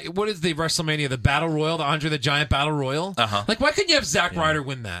the what is the WrestleMania, the Battle Royal, the Andre the Giant Battle Royal? Like, why couldn't you have Zack Ryder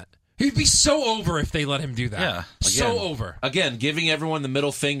win that? He'd be so over if they let him do that. Yeah. So over. Again, giving everyone the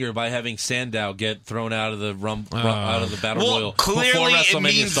middle finger by having Sandow get thrown out of the out of the Battle Royal. Well, before clearly it WrestleMania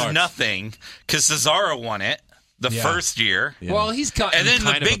means starts. nothing because Cesaro won it the first year. Yeah. Well, he's got. And then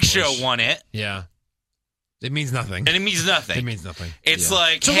the Big Show won it. Yeah. It means nothing. And it means nothing. It means nothing. It's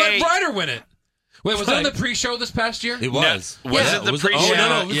like, So hey, let Ryder win it. Wait, was it on the pre-show this past year? It was. No, was it the pre-show? Oh,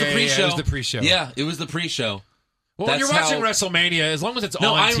 no, it was Yeah, the yeah, pre-show. it was the pre-show. Yeah, it was the pre-show. Well, That's when you're watching how- WrestleMania, as long as it's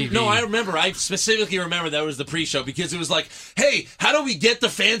No, on TV. I remember. I specifically remember that was the pre-show because it was like, hey, how do we get the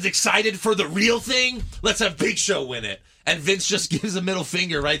fans excited for the real thing? Let's have Big Show win it. And Vince just gives a middle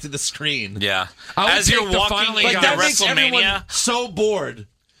finger right to the screen. yeah. I would As you're take the walking finally into Like, that makes everyone WrestleMania, so bored.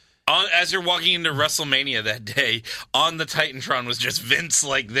 as you're walking into WrestleMania that day, on the Titantron was just Vince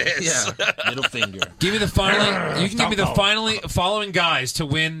like this. Yeah, middle finger. Give me the finally. You can give me the following guys to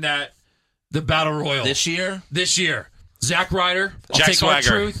win the Battle Royal This year? This year. Zack Ryder. I'll Jack take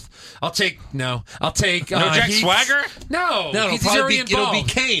Swagger. R-Truth. I'll take No Jack Heath. Swagger? No, No, he's it'll already probably be, it'll be involved.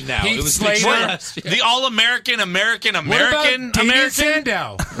 Kane now. Heath It was Slater. Big Show last year. The All-American, American, What about Damien American?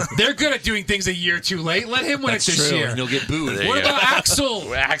 Sandow? They're good at doing things a year too late. Let him win That's it this true. year. And he'll get booed. There What you go. about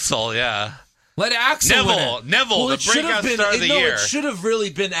Axel? Axel, yeah. Let Axel win it. Neville, the it should breakout have been. star of the no, year. it should have really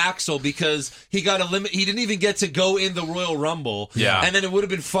been Axel because he got he didn't even get to go in the Royal Rumble. Yeah. and then it would have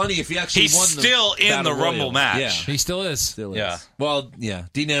been funny if he actually He's won. still the in the Battle Rumble Royal. match. Yeah, He still is. still is. Yeah. Well, yeah.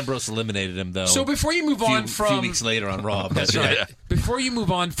 Dean Ambrose eliminated him though. So before you move on a from few weeks later on Raw. That's but, right. yeah. Before you move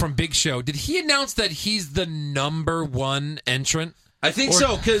on from Big Show, did he announce that he's the number one entrant? I think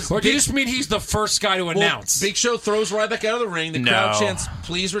so because Or do you just mean he's the first guy to announce? Big Show throws Ryback out of the ring. The crowd chants,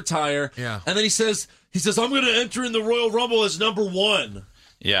 "Please retire." Yeah. and then he says, "I'm going to enter in the Royal Rumble as number one."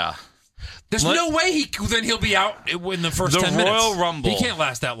 Yeah. There's no way he'll be out in the first The 10 minutes. Royal Rumble. He can't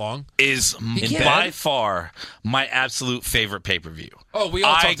last that long. Is can't. by far my absolute favorite pay-per-view. Oh, we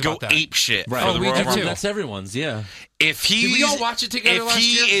all I talked go about that. ape shit Right. for Oh, the we Royal do Rumble. too. That's everyone's. Yeah. If he's, Did we all watch it together if last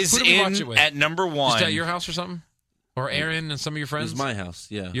he year? is Who did we watch in it with? at number one, Just at your house or something? Or Aaron and some of your It friends? was my house.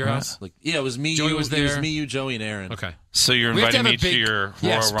 Yeah. Your house? Like, yeah, it was me. Joey you, was It was there. me, you, Joey, and Aaron. Okay. so you're We have to inviting have me a to big- your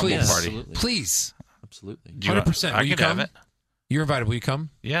Yes, Royal Rumble please. party. Absolutely. Please. Absolutely. Do you 100%. want- I Will you can come? have it. You're invited. Will you come?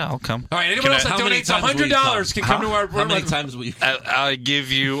 Yeah, I'll come. All right. Anyone else that How many donates times will you $100 can come to our How many times will you? I'll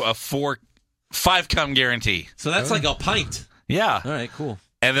give you a 5-come guarantee. So that's like a pint. Yeah, All right, cool.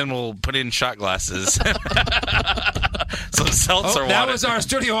 and then we'll put in shot glasses. Some seltzer Oh, that water. was our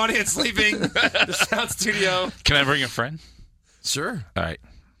studio audience leaving the sound studio. Can I bring a friend? Sure. All right.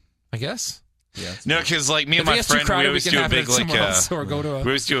 I guess. Yeah. No, because like me and If my he gets too friend, we crowded, we always can do a have it big at like somewhere else or go to we a...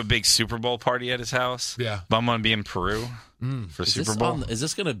 always do a big Super Bowl party at his house. Yeah. But I'm gonna be in Peru for Is Super this, Bowl. is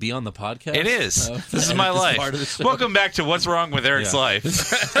this going to be on the podcast? It is. Oh, This is okay. my This life. part of the show. Welcome back to What's Wrong with Eric's Yeah.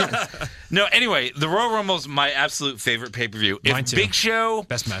 Life. No, anyway, the Royal Rumble is my absolute favorite pay-per-view. Mine If too. Big Show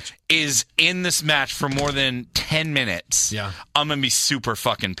Best match. is in this match for more than 10 minutes, Yeah. I'm going to be super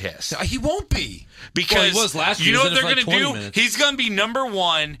fucking pissed. He won't be. Because Well, he was last year. you know He what was they're in it for going to like do? 20 minutes. He's going to be number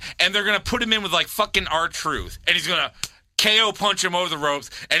one, and they're going to put him in with like fucking R-Truth, and he's going to KO punch him over the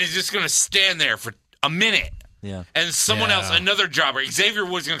ropes, and he's just going to stand there for a minute. Yeah. And someone Yeah. else, another jobber, Xavier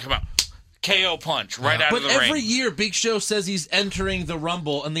Woods, going to come out, KO punch right out But of the every ring. year, Big Show says he's entering the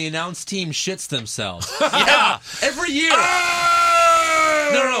Rumble, and the announce team shits themselves. Yeah. Every year.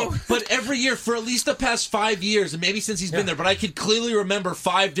 No. But every year, for at least the past 5 years, and maybe since he's been there, but I could clearly remember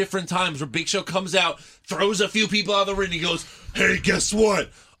 5 different times where Big Show comes out, throws a few people out of the ring, and he goes, "Hey, guess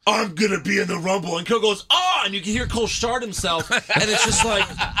what? I'm going to be in the Rumble." And Cole goes, "Oh!" And you can hear Cole shard himself. And it's just like,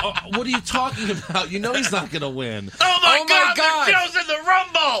 oh, what are you talking about? You know he's not going to win. Oh my Oh my God. Big Show's in the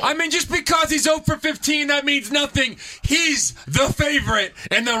Rumble! I mean, just because he's 0 for 15, that means nothing. He's the favorite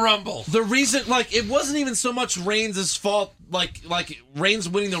in the Rumble. The reason, like, it wasn't even so much Reigns' fault. Like Reigns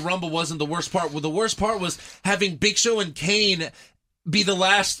winning the Rumble wasn't the worst part. Well, the worst part was having Big Show and Kane be the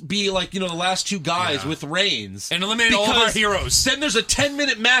last 2 guys with Reigns And eliminate all of our Because heroes. Then there's a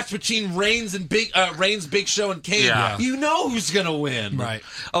 10-minute match between Reigns, Big Show, and Kane. Yeah. You know who's gonna win, Right.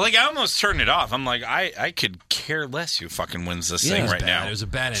 Like, I almost turned it off. I'm like, I could care less who fucking wins this Yeah, thing it's right Bad. now. It was a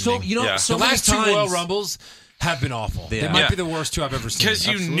bad ending. So you know, Yeah. so the many last times, two Royal Rumbles have been awful. Yeah. They might Yeah. be the worst two I've ever seen. Because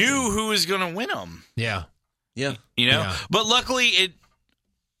you Absolutely. knew who was going to win them. Yeah. Yeah. You know? Yeah. But luckily,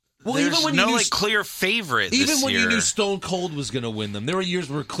 Well, there's even when no you knew, like clear favorite even this when year. you knew Stone Cold was gonna win them, there were years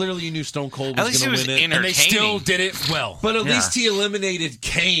where clearly you knew Stone Cold At was least it gonna was win it. And they still entertaining. did it well. But at Yeah. least he eliminated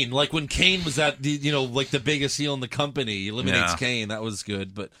Kane. Like when Kane was at the, like the biggest heel in the company, he eliminates Yeah. Kane. That was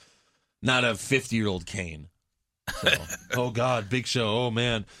good, but not a 50-year-old Kane. So, oh God, Big Show. Oh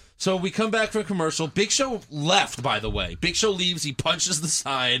man. So we come back from commercial. Big Show left, by the way. Big Show leaves. He punches the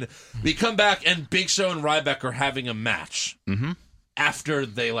sign. We come back, and Big Show and Ryback are having a match. Mm-hmm. After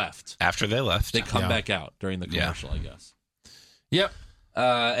they left. After they left. They come back out during the commercial, I guess. Yep.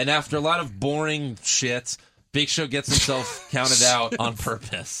 And after a lot of boring shit, Big Show gets himself counted out on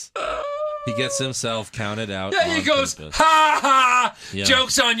purpose. He gets himself counted out Yeah, on he goes, purpose. ha ha! Yeah.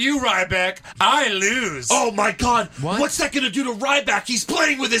 Joke's on you, Ryback. I lose. Oh my God! What? What's that going to do to Ryback? He's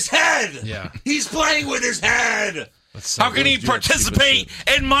playing with his head. Yeah. He's playing with his head. How can he participate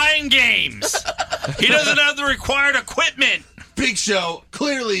in mind games? He doesn't have the required equipment. Big Show,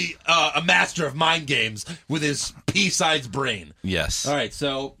 clearly a master of mind games with his pea-sized brain. Yes. All right,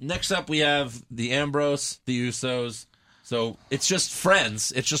 so next up we have the Ambrose, the Usos. So it's just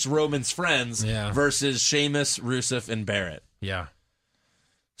friends. It's just Roman's friends versus Sheamus, Rusev, and Barrett. Yeah.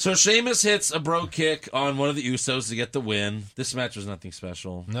 So Sheamus hits a bro kick on one of the Usos to get the win. This match was nothing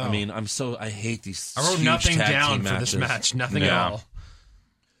special. No. I mean, I hate these I wrote huge nothing tag down team for this matches. match. Nothing Yeah. at all.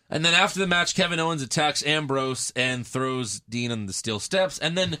 And then after the match, Kevin Owens attacks Ambrose and throws Dean on the steel steps,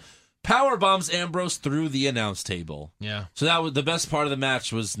 and then power bombs Ambrose through the announce table. Yeah. So that was the best part of the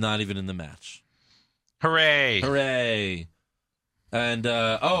match. Was not even in the match. Hooray. Hooray! And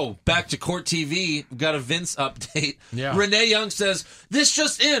back to Court TV. We've got a Vince update. Yeah. Renee Young says this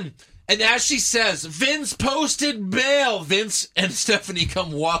just in, and as she says, Vince posted bail. Vince and Stephanie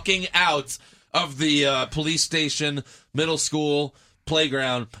come walking out of the police station, middle school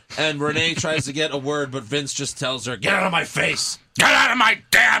playground, and Renee tries to get a word, but Vince just tells her, "Get out of my face! Get out of my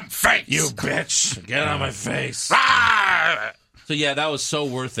damn face! You bitch! Get out of my face!" Ah! So yeah, that was so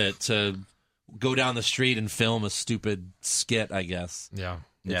worth it to go down the street and film a stupid skit, I guess. Yeah.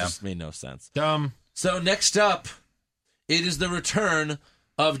 It just made no sense. Dumb. So next up, it is the return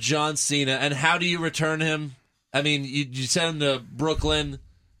of John Cena. And how do you return him? I mean, you send him to Brooklyn.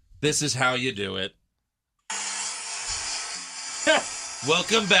 This is how you do it.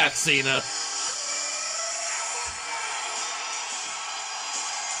 Welcome back, Cena.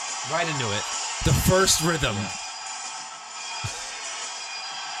 Right into it. The first rhythm.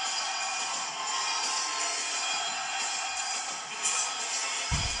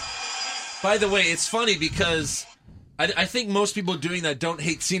 By the way, it's funny because I think most people doing that don't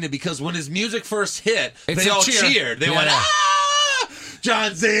hate Cena because when his music first hit, It's they a all cheer. cheered. They Yeah. went, "Ah!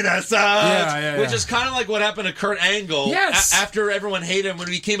 John Cena sucks!" Yeah. Which is kind of like what happened to Kurt Angle. Yes. After everyone hated him, when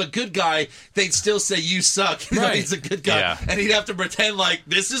he became a good guy, they'd still say, "You suck." Even though Right. he's a good guy. Yeah. And he'd have to pretend like,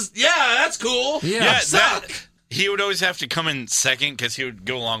 that's cool. Yeah. Yeah, suck. he would always have to come in second because he would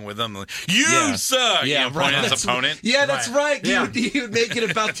go along with them. Like, you Yeah. suck! Yeah, Point at his That's- opponent. Yeah, that's right. Yeah. He would make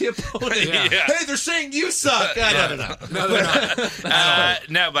it about the opponent. Yeah. Hey, they're saying you suck. No. No, they're not.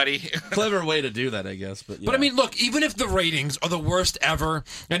 No, buddy. Clever way to do that, I guess. But, But I mean, look, even if the ratings are the worst ever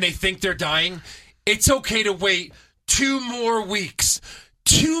and they think they're dying, it's okay to wait 2 more weeks.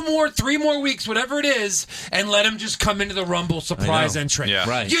 3 more weeks, whatever it is, and let him just come into the Rumble surprise entrant. Yeah.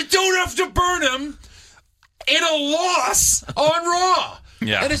 Right. You don't have to burn him in a loss on Raw.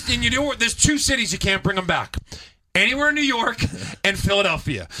 Yeah. And you know what? There's 2 cities you can't bring him back. Anywhere in New York and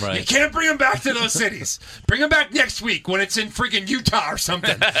Philadelphia. Right. You can't bring him back to those cities. Bring him back next week when it's in freaking Utah or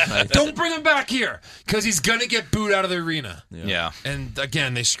something. Don't bring him back here because he's going to get booed out of the arena. Yeah. And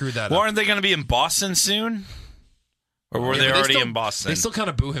again, they screwed that Well, up. aren't they going to be in Boston soon? Or were Yeah, they but already still- in Boston? They still kind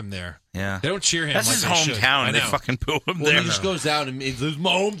of boo him there. Yeah. They don't cheer him. That's like his they should. hometown. I They know. fucking boo him Well, there. he just goes out and this is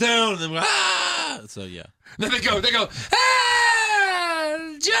my hometown. And then so yeah. Then they go, ah,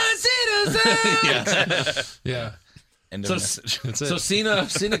 John Cena. Yeah. End of So, message. so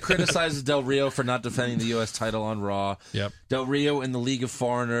Cena criticizes Del Rio for not defending the U.S. title on Raw. Yep. Del Rio in the League of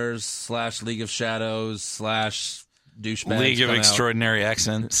Foreigners / League of Shadows / douchebags. League of come out. Extraordinary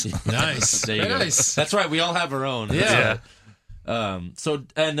Accents. Nice. There you Very go. nice. That's right. We all have our own. Yeah. By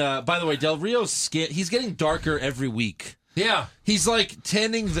the way, Del Rio's skin, he's getting darker every week. Yeah. He's like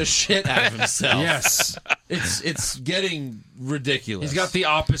tanning the shit out of himself. Yes. It's getting ridiculous. He's got the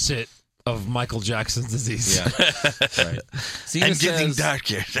opposite of Michael Jackson's disease. Yeah. Right. Cena I'm getting says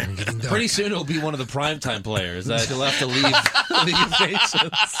darker. pretty soon he'll be one of the primetime players that he'll have to leave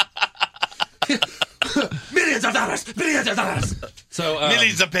Millions of dollars. So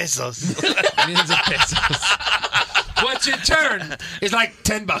Millions of pesos. Millions of pesos. What's your turn? It's like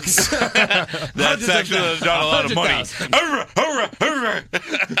 $10. That's actually not a lot of money. 100,000. Hurrah.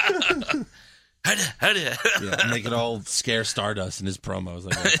 Yeah, make it all scare Stardust in his promos.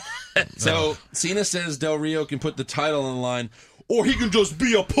 So Cena says Del Rio can put the title on the line, or he can just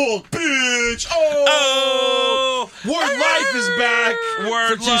be a punk bitch. Oh! Word Life is back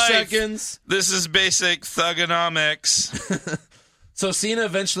Word for 2 Life. seconds. This is basic thugonomics. So Cena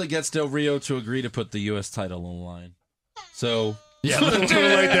eventually gets Del Rio to agree to put the U.S. title on the line. So Yeah, do it right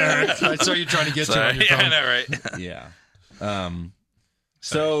there. I saw you trying to get to it on your Yeah, I phone. know, right? yeah.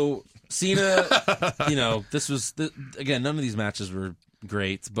 So Cena, this was again. None of these matches were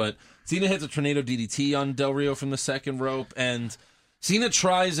great, but Cena hits a tornado DDT on Del Rio from the second rope, and Cena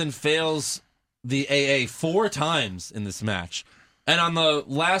tries and fails the AA 4 times in this match. And on the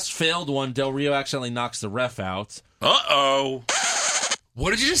last failed one, Del Rio accidentally knocks the ref out. Uh-oh. What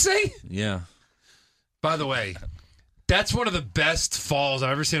did you just say? Yeah. By the way, that's one of the best falls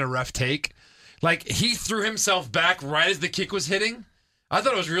I've ever seen a ref take. Like, he threw himself back right as the kick was hitting. I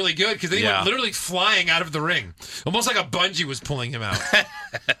thought it was really good because he went literally flying out of the ring. Almost like a bungee was pulling him out. I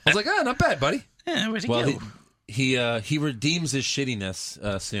was like, not bad, buddy. Yeah, where'd he Well, go? he redeems his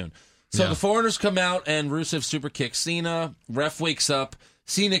shittiness soon. So the Foreigners come out and Rusev super kicks Cena. Ref wakes up.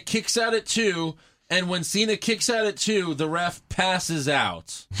 Cena kicks out at 2. And when Cena kicks out at 2, the ref passes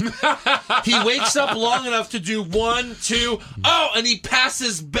out. He wakes up long enough to do 1, 2. Oh, and he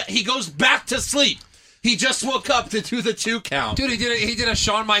passes. He goes back to sleep. He just woke up to do the 2 count. Dude, he did a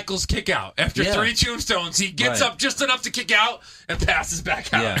Shawn Michaels kick out. After 3 tombstones, he gets up just enough to kick out and passes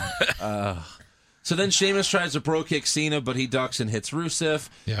back out. Yeah. So then Sheamus tries to bro kick Cena, but he ducks and hits Rusev.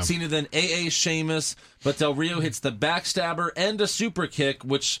 Yeah. Cena then AA's Sheamus, but Del Rio hits the backstabber and a super kick,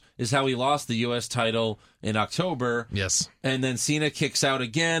 which is how he lost the U.S. title in October. Yes. And then Cena kicks out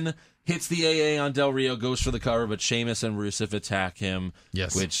again, hits the AA on Del Rio, goes for the cover, but Sheamus and Rusev attack him.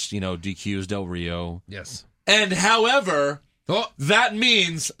 Yes. Which, DQs Del Rio. Yes. And however, that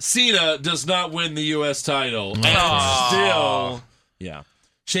means Cena does not win the U.S. title. And still,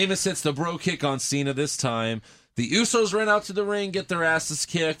 Sheamus hits the bro kick on Cena this time. The Usos run out to the ring, get their asses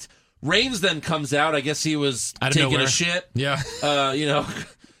kicked. Reigns then comes out. I guess he was taking a shit. Yeah.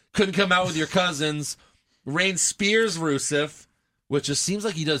 Couldn't come out with your cousins. Reigns spears Rusev, which just seems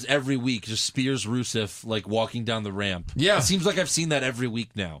like he does every week. Just spears Rusev like walking down the ramp. Yeah. It seems like I've seen that every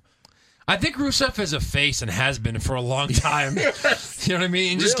week now. I think Rusev is a face and has been for a long time. Yes. You know what I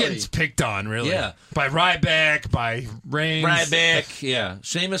mean? Just Really? getting picked on, really. Yeah. By Ryback, by Reigns. Ryback, yeah.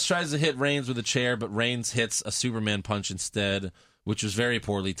 Sheamus tries to hit Reigns with a chair, but Reigns hits a Superman punch instead, which was very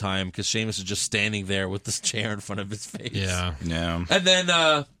poorly timed because Sheamus is just standing there with this chair in front of his face. Yeah. No. And then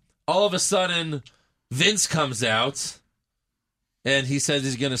all of a sudden, Vince comes out, and he says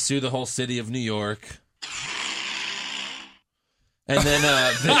he's going to sue the whole city of New York. And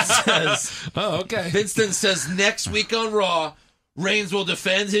then Vince says, Oh, okay. Vince then says next week on Raw, Reigns will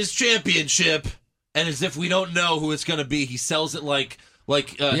defend his championship. And as if we don't know who it's going to be, he sells it like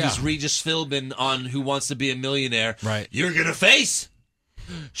he's Regis Philbin on Who Wants to Be a Millionaire. Right. You're going to face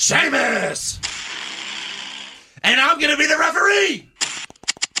Sheamus. And I'm going to be the referee.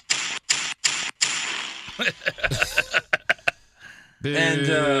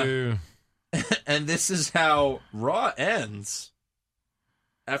 Boo. And this is how Raw ends.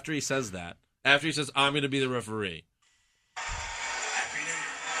 After he says that. After he says, I'm going to be the referee. Happy New Year.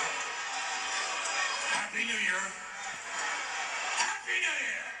 Happy New Year. Happy New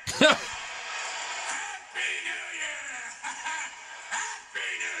Year. Happy New Year. Happy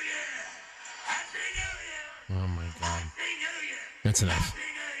New Year. Happy New Year. Oh, my God. Happy New Year. That's enough. Happy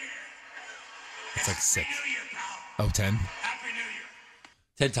New Year. It's like 6. Happy New Year, pal. Oh, 10? Happy New Year.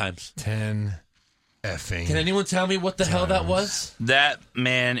 10 times. 10 effing. Can anyone tell me what the hell that was? That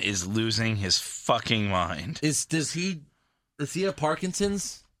man is losing his fucking mind. Does he have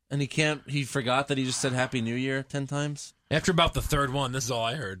Parkinson's? And he forgot that he just said Happy New Year 10 times? After about the third one, this is all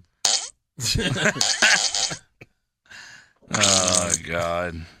I heard. Oh,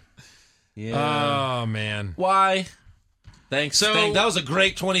 God. Yeah. Oh, man. Why? Thanks. So- that was a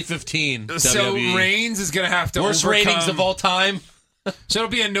great 2015 So WWE. Reigns is going to have to Worst overcome... ratings of all time. So it'll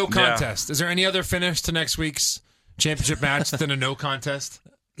be a no contest. Is there any other finish to next week's championship match than a no contest?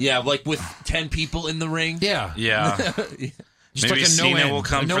 Yeah, like with 10 people in the ring. Yeah. Yeah. Just Maybe like a no Cena end. will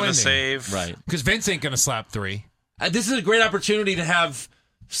come A no for the ending. save. Right. Because Vince ain't going to slap 3. This is a great opportunity to have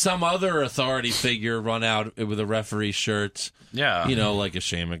some other authority figure run out with a referee shirt. Yeah. Like a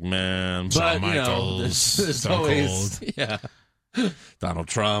Shane McMahon. Shawn But, Michaels, there's Stone always... Cold. Yeah. Donald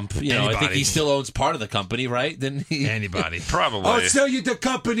Trump. I think Anybody. he still owns part of the company, right? Didn't he? Anybody. Probably. I'll sell you the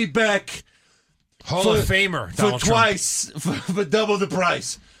company back Hall of Famer, for Donald Trump. twice, for double the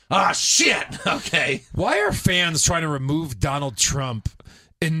price. Ah, shit. Okay. Why are fans trying to remove Donald Trump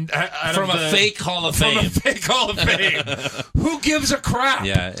out From of a fake Hall of Fame. From a fake Hall of Fame. Who gives a crap?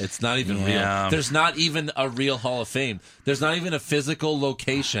 Yeah, it's not even Yeah. real. There's not even a real Hall of Fame. There's not even a physical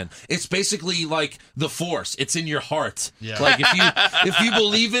location. It's basically like the Force. It's in your heart. Yeah. Like if you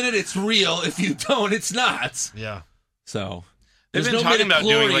believe in it, it's real. If you don't, it's not. Yeah. So They've There's been no talking about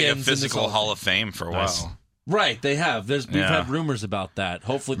doing like midichlorians a in this physical whole Hall of Fame for a while. Right, they have. We've had rumors about that.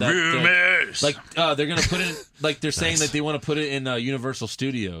 Hopefully that Rumors. they're gonna put it like they're saying that they want to put it in Universal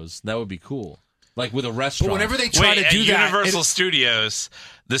Studios. That would be cool. Like with a restaurant. But whenever they try to at do that, Universal Studios,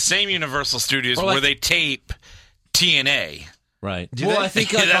 the same Universal Studios Or like- where they tape TNA. Right. Do Well, they? I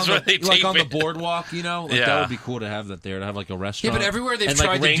think Yeah, like, that's on, where they the, like tape on the it. boardwalk, you know, like Yeah. that would be cool to have that there, to have like a yeah, restaurant. but everywhere they've and, tried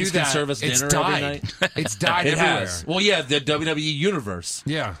like, to Reigns do can that, serve us it's dinner every died. night. It's died It everywhere. has. Well, yeah, the WWE Universe.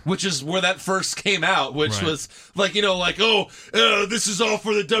 Yeah. Which is where that first came out, which Right. was like, this is all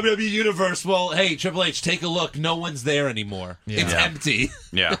for the WWE Universe. Well, hey, Triple H, take a look. No one's there anymore. Yeah. It's Yeah. empty.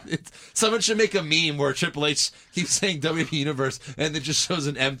 Yeah. Someone should make a meme where Triple H keeps saying WWE Universe and it just shows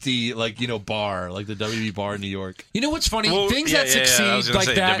an empty, bar, like the WWE bar in New York. You know what's funny? Well, Things yeah, that yeah, succeed I was gonna like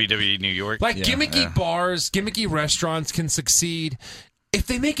say that, WWE New York. like Yeah. gimmicky bars, gimmicky restaurants can succeed if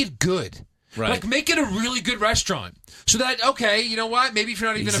they make it good. Right. Like make it a really good restaurant. So that, okay, you know what? Maybe if you're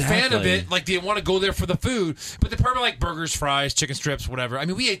not even a fan of Exactly. it, like they want to go there for the food. But they probably like burgers, fries, chicken strips, whatever. I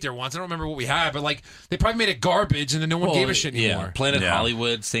mean, we ate there once. I don't remember what we had, but like they probably made it garbage and then no one gave a shit anymore. Yeah, Planet Yeah.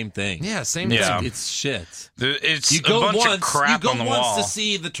 Hollywood, same thing. Yeah, same Yeah. thing. It's shit. It's You a go bunch once, of crap you go on the once wall. to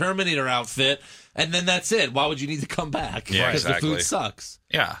see the Terminator outfit, and then that's it. Why would you need to come back? Yeah, because exactly. the food sucks.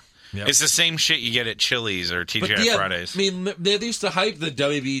 Yeah. Yep. It's the same shit you get at Chili's or TGI But yeah, Fridays. I mean, they used to hype the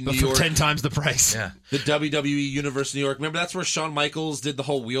WWE New But for York, 10 times the price. Yeah. the WWE Universe New York. Remember, that's where Shawn Michaels did the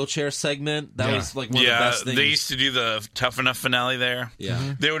whole wheelchair segment. That Yeah. was like one of the Yeah, best things. they used to do the Tough Enough finale there. Yeah.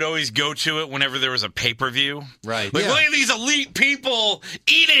 Mhm. They would always go to it whenever there was a pay-per-view. Right. Like, Yeah. look at these elite people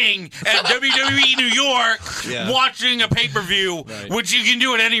eating at WWE New York Yeah. watching a pay-per-view, Right. which you can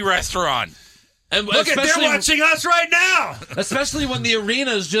do at any restaurant. And Look at, they're especially- watching us right now. Especially when the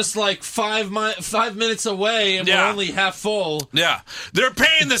arena is just like 5 minutes away and Yeah. we're only half full. Yeah. They're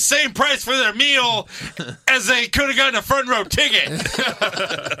paying the same price for their meal as they could have gotten a front row ticket.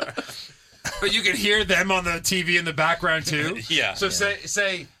 But you can hear them on the TV in the background too. Yeah. So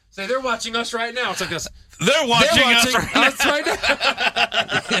say they're watching us right now. It's like this. They're watching, They're us watching right us right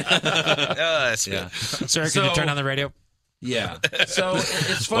now. That's Yeah. Sir, can you turn on the radio? Yeah. So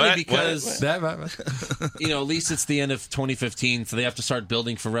it's funny What? because What? at least it's the end of 2015, so they have to start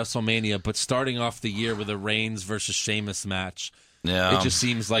building for WrestleMania. But starting off the year with a Reigns versus Sheamus match, Yeah. it just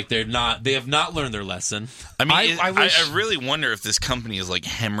seems like they have not learned their lesson. I mean, I wish- I really wonder if this company is like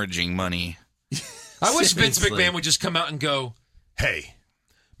hemorrhaging money. I wish Vince Seriously. McMahon would just come out and go, "Hey,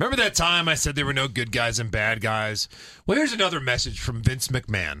 remember that time I said there were no good guys and bad guys? Well, here's another message from Vince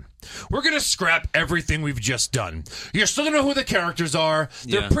McMahon. We're going to scrap everything we've just done. You're still going to know who the characters are.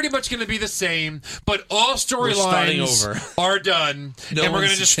 They're Yeah. pretty much going to be the same, but all starting storylines over. are done, No and we're going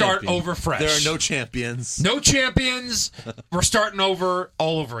one's to just a start champion. over fresh. There are no champions. No champions. We're starting over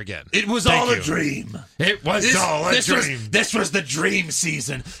all over again. It was Thank all you. a dream. It was all a dream. This was the dream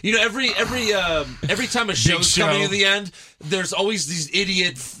season. You know, every time a show's show. coming to the end, there's always these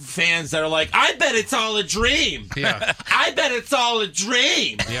idiot fans that are like, "I bet it's all a dream." Yeah. I bet it's all a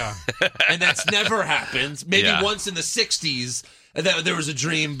dream. Yeah. And that's never happened. Maybe Yeah. once in the 60s that there was a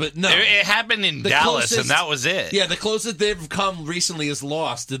dream, but no. It happened in The Dallas, closest- and that was it. Yeah, the closest they've come recently is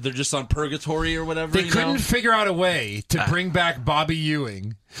Lost. They're just on purgatory or whatever. They you couldn't know? figure out a way to bring back Bobby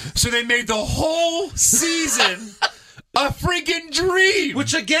Ewing, so they made the whole season a freaking dream.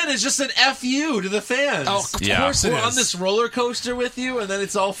 Which again is just an FU to the fans. Oh, of Yeah. course it We're is. on this roller coaster with you, and then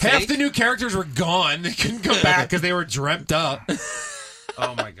it's all fake. Half the new characters were gone. They couldn't come back because they were dreamt up.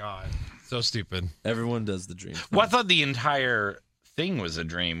 Oh my god, so stupid. Everyone does the dream. Well, I thought the entire thing was a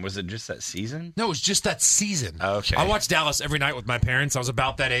dream. Was it just that season? No, it was just that season. Okay. I watched Dallas every night with my parents. I was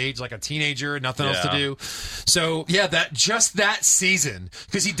about that age, like a teenager, nothing else to Yeah. do. So yeah, that season,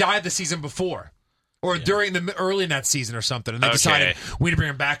 because he died the season before. Or during the early in that season or something, and they Okay. decided we need to bring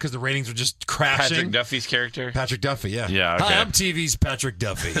him back because the ratings were just crashing. Patrick Duffy's character? Patrick Duffy, yeah. Yeah, okay. Hi, I'm TV's Patrick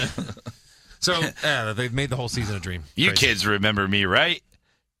Duffy. So, yeah, they've made the whole season a dream. You Crazy. kids remember me, right?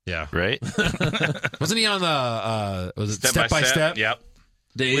 Yeah. Right? Wasn't he on the, was it Step by Step? Yep.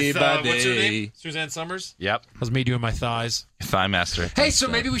 Day With, by day. what's her name? Suzanne Summers? Yep. That was me doing my thighs. Thigh Master. Hey, so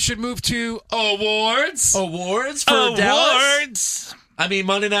maybe we should move to awards. Awards for Dallas. Awards! I mean,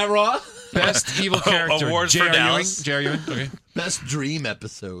 Monday Night Raw. Best evil character. Awards for J.R. Dallas. Ewing. J.R. Ewing? Okay. Best dream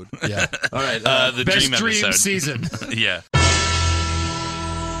episode. Yeah. All right. The Best dream dream episode. season. Yeah.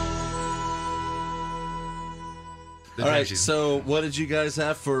 All right, so what did you guys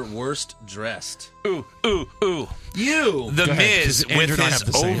have for worst dressed? Ooh, ooh, ooh. You! The Go ahead, Miz 'cause Andrew with and I have his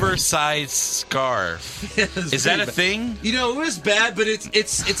the same. oversized scarf. Is that a thing? You know, it was bad, but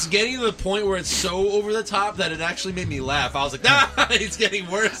it's getting to the point where it's so over the top that it actually made me laugh. I was like, it's getting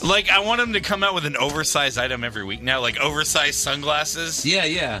worse. Like, I want him to come out with an oversized item every week now, like oversized sunglasses.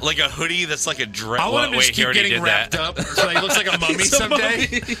 Yeah. Like a hoodie that's like a dress. I want him to just Wait, he keep already getting did wrapped that. up so he looks like a mummy It's a someday.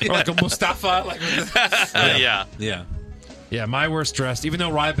 mummy, Or like a Mustafa. Like, Yeah. Yeah. yeah, my worst dressed, even though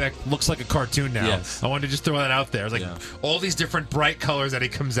Ryback looks like a cartoon now, Yes. I wanted to just throw that out there. It's like all these different bright colors that he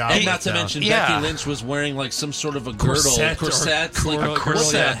comes out And with not to now. mention, Yeah. Becky Lynch was wearing like some sort of a girdle, Corset or corset. girdle, Like, what girdle,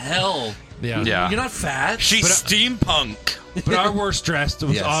 the yeah. hell? Yeah. Yeah. You're not fat. She's steampunk. But our worst dressed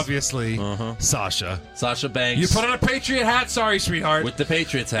was Yes. obviously Sasha. Sasha Banks. You put on a Patriot hat? Sorry, sweetheart. with the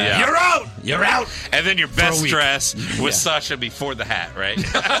Patriots hat. Yeah. You're out! You're out. And then your best week. dress was Sasha before the hat, right?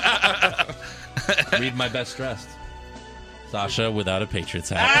 Read my best dressed. Sasha without a Patriots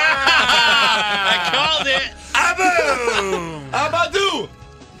hat. I called it. Abu! Abadu!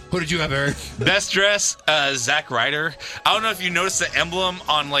 Who did you have, Eric? Best dress, Zack Ryder. I don't know if you noticed the emblem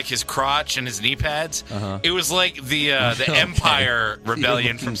on like his crotch and his knee pads. It was like the Empire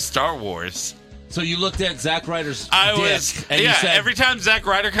Rebellion from Star Wars. So you looked at Zack Ryder's I dick, was and you said, every time Zack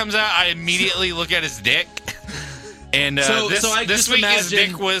Ryder comes out, I immediately look at his dick. And So this I this just week his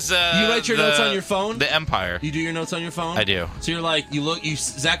imagine- dick was You write your notes on your phone? The Empire. You do your notes on your phone? I do. So you're like,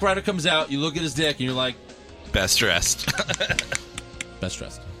 Zack Ryder comes out, you look at his dick, and you're like, Best dressed. best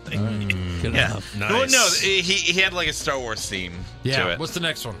dressed. All right. Good Yeah. enough. No, he had like a Star Wars theme to Yeah. it. What's the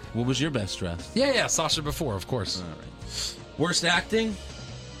next one? What was your best dressed? Yeah, Sasha before, of course. All right. Worst acting?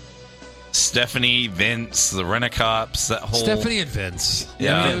 Stephanie, Vince, the Rent-A-Cops, that whole... Stephanie and Vince.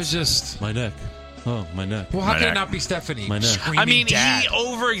 Yeah. I mean, it was just. My neck. Oh, my neck. Well, how My can neck. it not be Stephanie? My neck. Screaming I mean, dad. he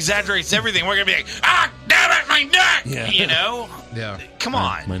over-exaggerates everything. We're going to be like, damn it, my neck! Yeah. You know? Yeah. Come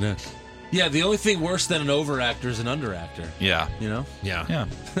on. My neck. Yeah, the only thing worse than an over-actor is an under-actor. Yeah. You know? Yeah. Yeah.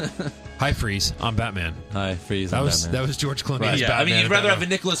 Hi, Freeze. I'm Batman. Hi, Freeze. That I'm was Batman. George Clooney. Right. as Yeah. Batman I mean, you'd in rather have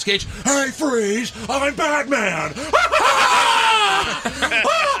Batman. a Nicolas Cage. Hey, Freeze! I'm Batman!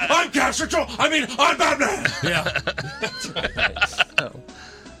 I'm Castro! I mean, I'm Batman!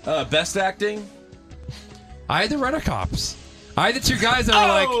 Yeah. Best acting? I had the Rent-A-Cops. I had the two guys that were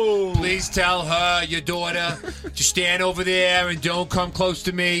like, please tell her, your daughter, to stand over there and don't come close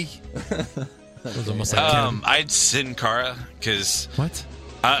to me. That was almost like I'd Sin Cara, because... what?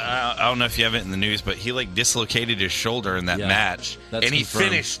 I don't know if you have it in the news, but he like dislocated his shoulder in that Yeah, match, that's and he confirmed.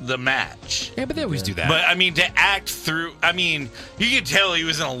 finished the match. Yeah, but they always do that. But I mean, to act through, I mean, you could tell he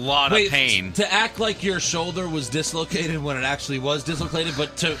was in a lot of pain. To act like your shoulder was dislocated when it actually was dislocated,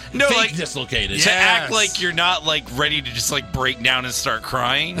 but to No, fake like- dislocated. To act Yes. like you're not like ready to just like break down and start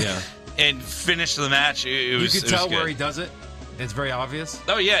crying, Yeah. and finish the match. It you was. can it was tell good. where he does it. It's very obvious.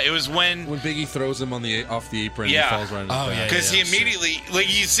 Oh yeah, it was when. When Biggie throws him on off the apron, Yeah. and he falls right in his Oh, back. yeah, Because he immediately, like,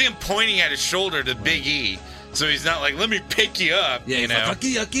 you see him pointing at his shoulder to Big E, so he's not like, "Let me pick you up," Yeah, you he's know. like,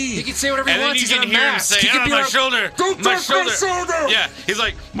 yucky, yucky. He can say whatever he And then wants. you He's can in a hear him mask. say, He can "Oh, be my like, shoulder, "Don't my touch my shoulder." shoulder. Yeah, he's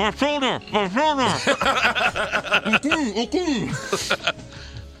like, "My shoulder, my shoulder."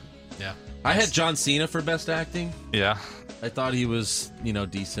 Yeah. I had John Cena for best acting. Yeah, I thought he was,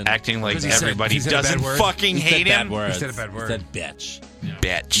 decent. acting like Because he said- everybody he said a bad doesn't word. fucking He hate said bad him. words. He said a bad word. He said bitch.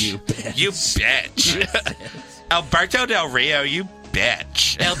 Bitch. You bitch. You bitch. Alberto Del Rio, you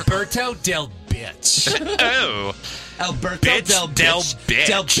bitch. Alberto Del Bitch. Oh, Alberto Bitch Del Del Bitch. Bitch.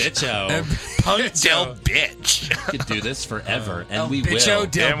 Del Bitcho. Punk Del Bitch. We could do this forever, and El we Bitcho will.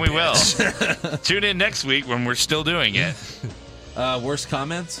 Del And we will. Tune in next week when we're still doing it. Worst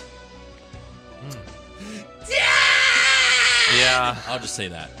comments? Yeah. I'll just say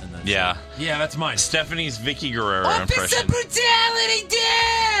that. And then Yeah. Yeah, that's mine. Stephanie's Vicky Guerrero impression. brutality,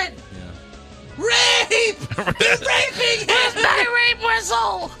 Dad! Rape! He's raping him! Where's my rape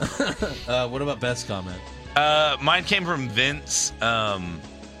whistle? What about best comment? Mine came from Vince.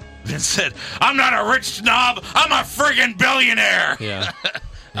 Vince said, "I'm not a rich snob. I'm a friggin' billionaire." Yeah.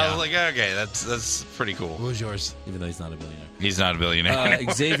 I was like, okay, that's pretty cool. What was yours? Even though he's not a billionaire. He's not a billionaire.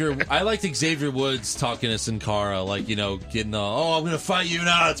 Xavier, I liked Xavier Woods talking to Sin Cara, like, getting I'm going to fight you.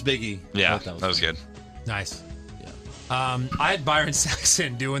 No, it's Biggie. I Yeah, thought that was good. Nice. I had Byron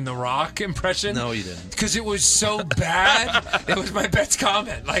Saxon doing the Rock impression. No, you didn't. Because it was so bad. It was my best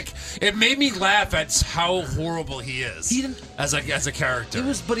comment. Like, it made me laugh at how horrible he is. He didn't- as a character.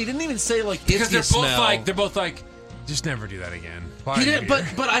 But he didn't even say, like, because if you smell. they're both like, just never do that again. Why He are you didn't,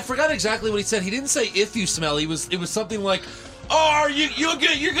 here? but I forgot exactly what he said. He didn't say if you smell. It was something like, "Oh,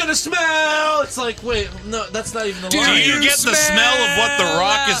 you're gonna smell." It's like, wait, no, that's not even the Do line. you get the smell of what The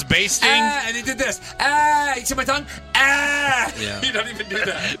Rock his bass sting? And he did this. You see my tongue? Yeah. He don't even do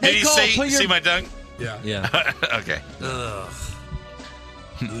that. Did he Cole, say, put your- see my tongue? Yeah. Yeah. Okay. Oh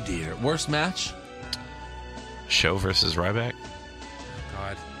dear. Worst match? Show versus Ryback.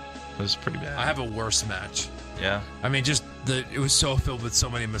 God. That was pretty bad. I have a worse match. Yeah. I mean, it was so filled with so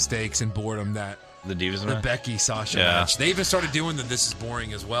many mistakes and boredom that The Divas the match. Becky Sasha Yeah. match. They even started doing the "This is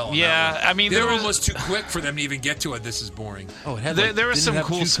boring" as well. and Yeah, that was- I mean, they there were was- almost too quick for them to even get to it. This is boring. Oh, it had There were didn't it some have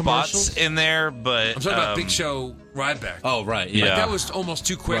cool two spots commercials? in there, but I'm talking about Big Show Ryback. Oh, right. Yeah. Yeah. That was almost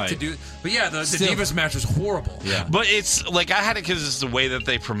too quick to Right. do. But yeah, the Still. Divas match was horrible. Yeah. But it's like I had it because it's the way that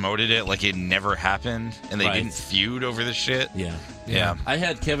they promoted it. Like it never happened, and they Right. didn't feud over the shit. Yeah. Yeah. I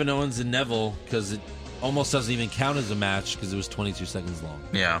had Kevin Owens and Neville because it almost doesn't even count as a match because it was 22 seconds long.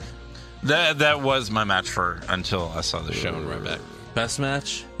 Yeah. That was my match for until I saw the show and right back. Best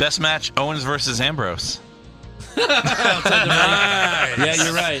match? Best match: Owens versus Ambrose. Nice. Yeah,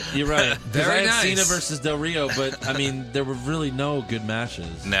 you're right. You're right. 'Cause Very I had nice. Cena versus Del Rio, but I mean, there were really no good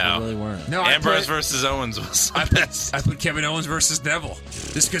matches. No. There really weren't. No, Ambrose versus Owens was the best. I put Kevin Owens versus Neville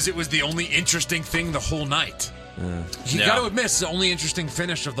just because it was the only interesting thing the whole night. You Yeah. got to admit, it's the only interesting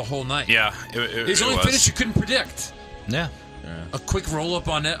finish of the whole night. Yeah, It's the only was. finish you couldn't predict. Yeah. A quick roll up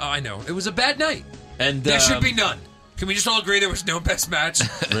on it. I know it was a bad night. And There should be none. Can we just all agree there was no best match?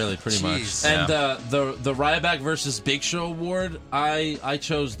 Really, pretty Jeez. much. And the Ryback versus Big Show award, I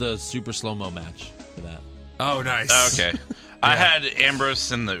chose the super slow mo match for that. Oh, nice. Okay. I had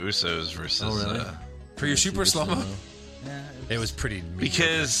Ambrose and the Usos versus. Oh, really? For your super slow mo, slow-mo. it was pretty.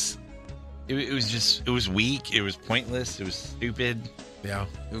 Because it was weak. It was pointless. It was stupid. Yeah,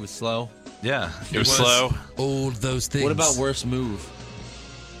 It was slow. Yeah, it was slow. Old those things. What about worst move?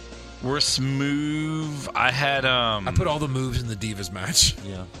 Worst move. I had I put all the moves in the Divas match.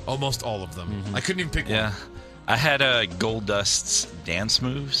 Yeah. Almost all of them. I couldn't even pick Yeah, one. I had Goldust's dance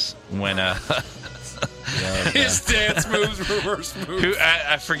moves when His dance moves were worst moves. who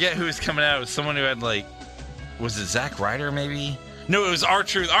I forget who was coming out. It was someone who had was it Zack Ryder maybe? No, it was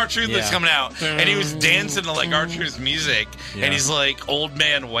R-Truth. R-Truth was Yeah. coming out, and he was dancing to R-Truth's music, Yeah. and he's like old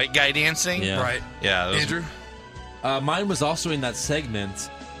man white guy dancing. Yeah. Right. Yeah, that was, Andrew? Mine was also in that segment.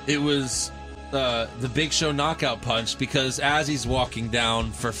 It was the Big Show knockout punch because as he's walking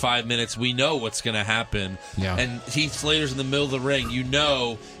down for 5 minutes, we know what's going to happen. Yeah. And Heath Slater's in the middle of the ring. You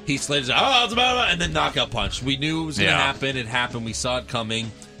know Heath Slater's and then knockout punch. We knew it was going to Yeah. happen. It happened. We saw it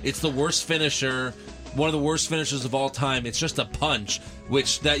coming. It's the worst finisher. One of the worst finishers of all time. It's just a punch,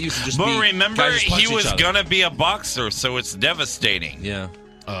 which that used to just be. But remember, guys just punch he each was other. gonna be a boxer, so it's devastating. Yeah.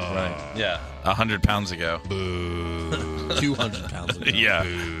 Right. Yeah, 100 pounds ago. 200 pounds ago. Yeah.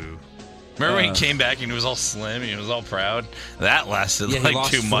 Remember when he came back and he was all slim and he was all proud? That lasted Yeah, he like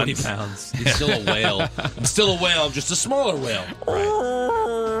lost 2 40 months. pounds. He's still a whale. I'm still a whale. I'm just a smaller whale.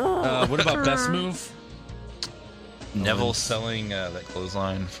 What about best move? Neville selling that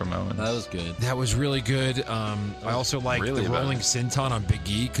clothesline from Owens. That was good. That was really good. I also liked really the bad. rolling senton on Big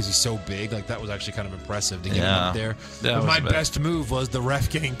E because he's so big. Like that was actually kind of impressive to get him Yeah. up there. That But was my bad. best move was the ref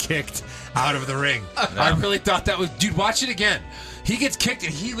getting kicked out of the ring. I really thought that was. Dude, watch it again. He gets kicked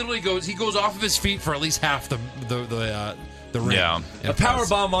and he literally goes. He goes off of his feet for at least half the ring. Yeah. A power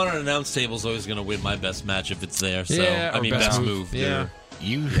bomb on an announce table is always going to win my best match if it's there. So Yeah, I or mean, best best move. move. Yeah.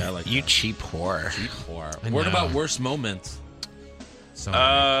 You like you that. cheap whore. I What know. about worst moment?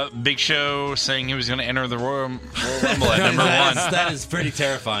 So, Big Show saying he was going to enter the Royal Rumble at number one. That is pretty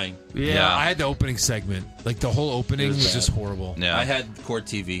terrifying. yeah, I had the opening segment. Like the whole opening It was was bad. just horrible. Yeah. I had Court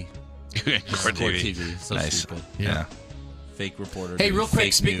TV. Court Court TV. TV. So Nice. stupid. Yeah. Fake reporter. Hey, doing real quick,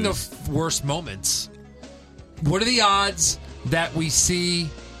 fake speaking news. of worst moments, what are the odds that we see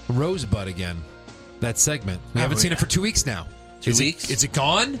Rosebud again? That segment. We haven't seen it for 2 weeks now. 2 weeks? Is it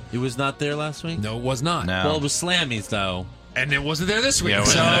gone? It was not there last week? No, it was not. No. Well, it was Slammies, though. And it wasn't there this week. Yeah, it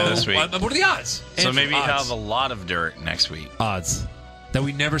wasn't so there this week. What are the odds? So Andrew, maybe he'll odds. have a lot of dirt next week. odds that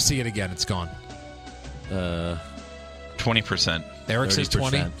we never see it again. It's gone. 20%. Eric says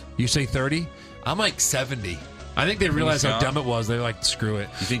 20. 30%. You say 30. I'm like 70. I think they realized how gone? dumb it was. They're like, screw it.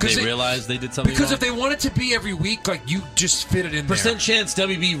 You think 'Cause they realized they did something Because wrong? if they want it to be every week, like you just fit it in Percent there. chance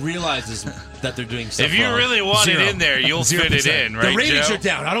WB realizes that they're doing stuff If you wrong. really want Zero. it in there, you'll fit it 0%. in, right, The ratings Joe? are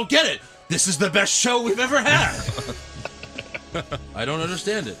down. I don't get it. This is the best show we've ever had. I don't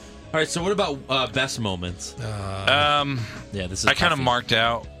understand it. All right, so what about best moments? Yeah, this is I kind of toughy. marked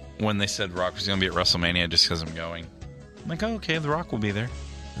out when they said Rock was going to be at WrestleMania just because I'm going. I'm like, oh, okay, The Rock will be there.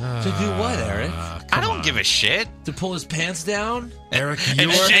 To do what, Eric? I don't give a shit. To pull his pants down? Eric,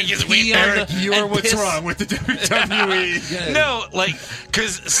 And shake his pee wiener. on Eric, the- you're and what's piss- wrong with the WWE. Yeah. No, like,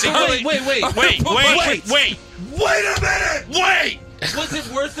 because Wait. wait a minute. Wait. Was it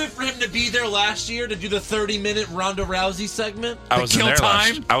worth it for him to be there last year to do the 30-minute Ronda Rousey segment? I wasn't kill there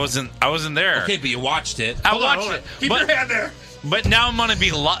time? I wasn't there. Okay, but you watched it. I watched it. Keep but, your hand there. But now I'm gonna be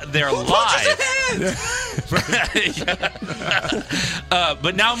there live.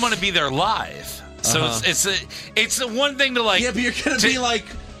 But now I'm gonna be there live. So it's the one thing to like. Yeah, but you're gonna be like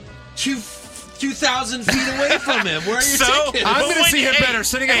 2,000 feet away from him. Where are your tickets? I'm But going to when- see him hey, better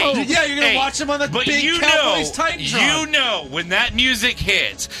sitting at home. Yeah, you're gonna watch him on the but big you Cowboys know, Titantron. You know when that music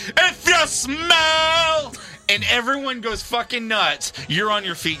hits, if you smell, and everyone goes fucking nuts, you're on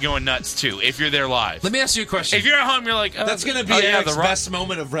your feet going nuts too. If you're there live. Let me ask you a question. If you're at home, you're like, oh, That's gonna be Eric's best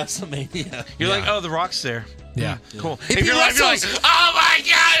moment of WrestleMania. You're like, oh, The Rock's there. yeah. Cool. If he you're live, you're like, wrestles- oh my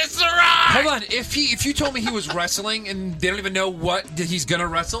God, it's The Rock. Hold on. If you told me he was wrestling and they don't even know what he's gonna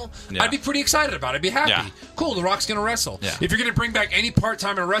wrestle, Yeah. I'd be pretty excited about it. I'd be happy. Yeah. Cool, The Rock's gonna wrestle. Yeah. If you're gonna bring back any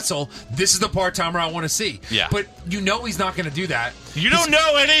part-timer wrestle, this is the part-timer I want to see. Yeah. But you know he's not gonna do that. You don't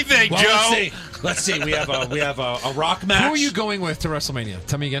know anything, Well, Joe. let's see. We have a Rock match. Who are you going with to WrestleMania?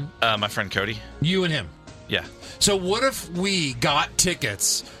 Tell me again. My friend Cody. You and him. Yeah. So what if we got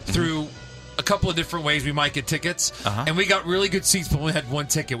tickets through a couple of different ways we might get tickets, and we got really good seats, but we had one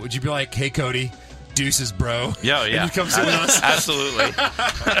ticket? Would you be like, hey, Cody, deuces, bro? Yeah. And you come sit with us? Absolutely.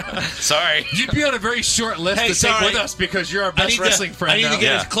 Sorry. You'd be on a very short list Hey, to sorry. take with us because you're our I best need wrestling friend I need now. to get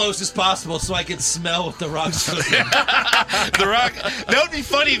Yeah. as close as possible so I can smell what the Rock's cooking. The Rock. That would be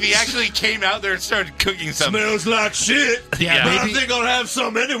funny if he actually came out there and started cooking something. Smells like shit. Yeah, but I maybe- think I'll have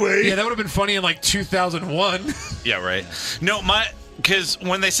some anyway. Yeah, that would have been funny in like 2001. Yeah, right. No, because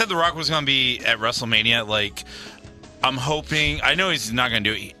when they said The Rock was going to be at WrestleMania, like, I'm hoping. I know he's not going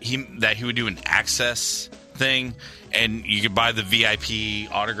to do it. He would do an access thing, and you could buy the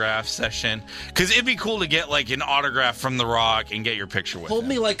VIP autograph session. Because it'd be cool to get like an autograph from The Rock and get your picture with Hold him.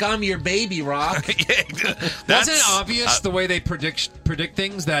 me like I'm your baby, Rock. Wasn't it obvious the way they predict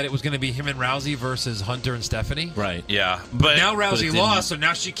things that it was going to be him and Rousey versus Hunter and Stephanie? Right. Yeah, but Now it Rousey didn't. lost, so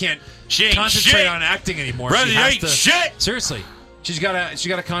now she can't She ain't concentrate shit. on acting anymore. Rousey she has ain't to, shit. Seriously. She's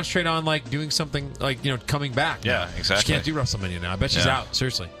gotta concentrate on like doing something like coming back. Yeah, now. exactly. She can't do WrestleMania now. I bet she's Yeah. out.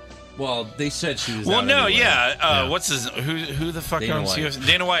 Seriously. Well, they said she was. Well, out no, anyway. yeah. What's his? Who the fuck Dana owns White. UFC?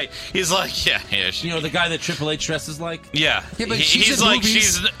 Dana White. He's like, yeah. She, You know the guy that Triple H dresses like. Yeah, Yeah, but he's she's in like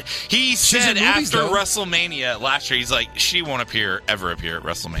movies. he said in movies, after though. WrestleMania last year, he's like she won't ever appear at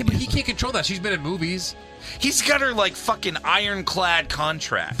WrestleMania. Yeah, but he can't control that. She's been in movies. He's got her like fucking ironclad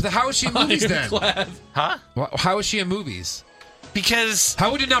contract, But how is she in movies then? Ironclad. huh? How is she in movies? Because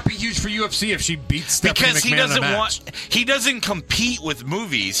How would it not be huge for UFC if she beats Stephanie because McMahon he in a doesn't match? he doesn't compete with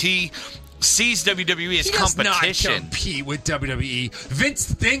movies. He sees WWE as He does not competition. compete with WWE. Vince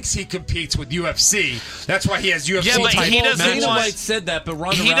thinks he competes with UFC. That's why he has UFC Yeah, but he title doesn't matches. Dana want- White said that, but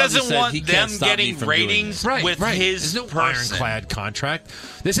Ronda He Rousey doesn't said want he them can't stop me getting from doing ratings it. with his There's no person. ironclad contract.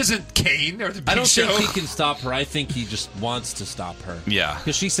 This isn't Kane or the Big I don't Show. think he can stop her. I think he just wants to stop her. Yeah.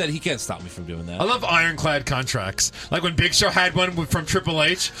 Because she said he can't stop me from doing that. I love ironclad contracts. Like when Big Show had one from Triple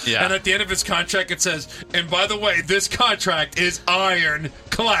H, Yeah. and at the end of his contract it says, and by the way, this contract is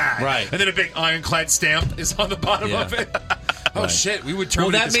ironclad. Right. And then a big ironclad stamp is on the bottom Yeah. of it. Oh, Right. shit. We would Well,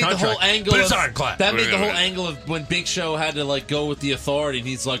 terminate that this made the contract. whole angle. But it's of, ironclad. That made the whole Wait. angle of when Big Show had to like go with the authority, and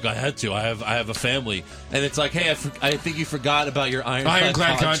he's like, "I had to. I have a family," and it's like, "Hey, I think you forgot about your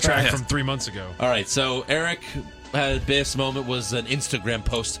ironclad contract from 3 months ago. All right, so Eric had best moment was an Instagram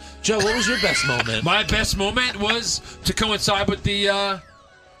post. Joe, what was your best moment? My best moment was to coincide with the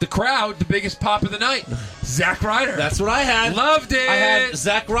crowd, the biggest pop of the night. Zack Ryder. That's what I had. Loved it. I had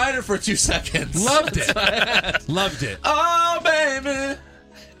Zack Ryder for 2 seconds. Loved it. Loved it. Oh, baby.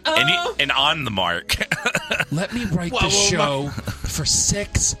 And on the mark. Let me write Whoa, this whoa, show for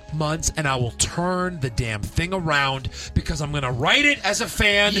 6 months, and I will turn the damn thing around because I'm going to write it as a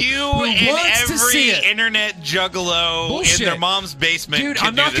fan You who and wants to see every it. internet juggalo Bullshit. in their mom's basement Dude, can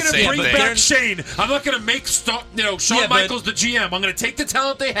I'm do not the going to same bring thing. back Shane. I'm not going to make Shawn Yeah, but- Michaels the GM. I'm going to take the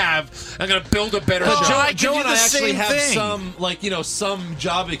talent they have. I'm going to build a better But show. I can Joe do and the I actually same have thing. some, like, some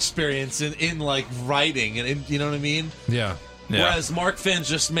job experience in like writing, and you know what I mean. Yeah. Yeah. Whereas Mark Finn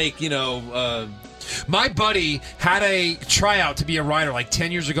just make My buddy had a tryout to be a writer like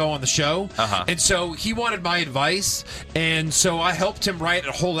 10 years ago on the show. Uh-huh. And so he wanted my advice. And so I helped him write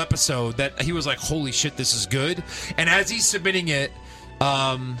a whole episode that he was like, holy shit, this is good. And as he's submitting it,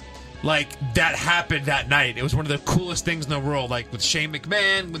 like that happened that night. It was one of the coolest things in the world, like with Shane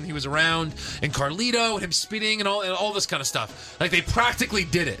McMahon when he was around, and Carlito and him speeding and all this kind of stuff. Like they practically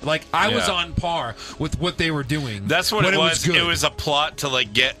did it. Like I was on par with what they were doing. That's what it was. It it was a plot to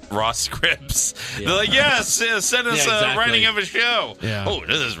like get Ross scripts. They're like, yes, send us a writing of a show. Yeah. Oh,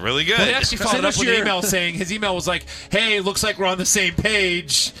 this is really good. Well, he actually followed up with an email saying his email was like, "Hey, looks like we're on the same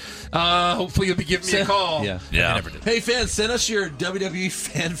page. Hopefully you'll be giving me a call." Yeah. They never did. Hey fans, send us your WWE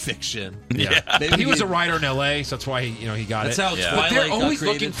fan fiction. Yeah. Maybe He was a writer in LA, so that's why he got That's it. how But Twilight they're got always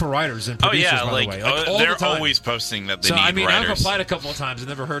created. looking for writers and Oh producers, yeah, by like, the way. Like all they're the time. always posting that they So need I mean, I've writers. applied a couple of times and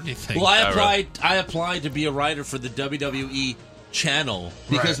never heard anything. Well, I applied to be a writer for the WWE channel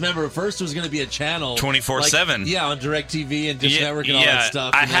because remember, at first it was going to be a channel 24/7. Yeah, on DirecTV and Dish Network and all that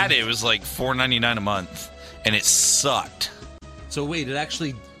stuff. I and had then- it. It was like $4.99 a month, and it sucked. So wait, it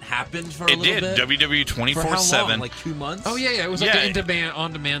actually happened for a It little did. bit. WWE For how long? 24/7. Like 2 months. Oh yeah, it was like Yeah. an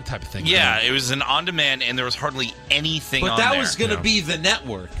on-demand type of thing. Yeah, it was an on-demand, and there was hardly anything But on that there. was going to be the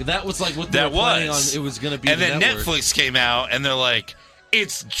network. That was like what they That were planning on. was. It was going to be. And the then network. Netflix came out, and they're like,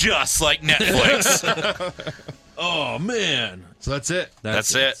 it's just like Netflix. Oh man, So that's it.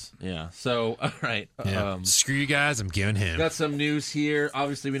 That's it. Yeah. So all right. Yeah. Screw you guys. I'm giving him. Got some news here.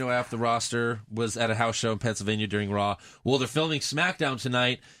 Obviously, we know half the roster was at a house show in Pennsylvania during Raw. Well, they're filming SmackDown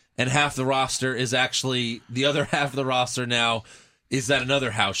tonight, and half the roster is actually the other half of the roster now is at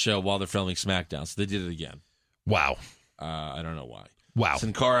another house show while they're filming SmackDown. So they did it again. Wow. I don't know why. Wow.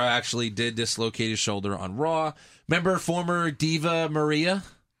 Sin Cara actually did dislocate his shoulder on Raw. Remember former diva Maria?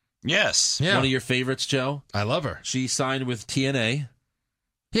 Yes. Yeah. One of your favorites, Joe? I love her. She signed with TNA.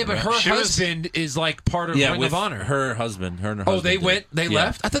 Yeah, but her She was- husband is like part of Ring with of Honor. her husband. Her and her Oh, husband they did. went. They Yeah.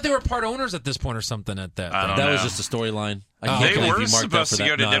 left. I thought they were part owners at this point or something. At that. I don't That know. was just a storyline. I Oh, can't They believe were you marked up supposed for to that.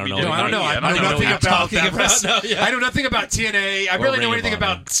 go to No, I don't know. WWE. No, I don't know. I I know don't know nothing what you're about talking that. about. No, yeah. I know nothing about TNA. I Or barely know Ring of anything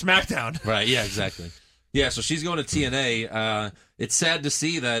Honor. about SmackDown. Right, yeah, exactly. Yeah, so she's going to TNA. It's sad to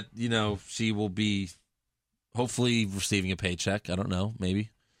see that, she will be hopefully receiving a paycheck. I don't know,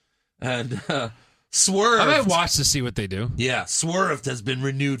 maybe. And Swerve. I might watch to see what they do. Yeah, Swerve has been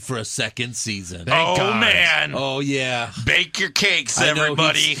renewed for a second season. Thank Oh, God. man. Oh, yeah. Bake your cakes, I know,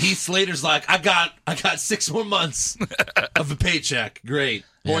 everybody. Heath Slater's like, I got 6 more months of a paycheck. Great.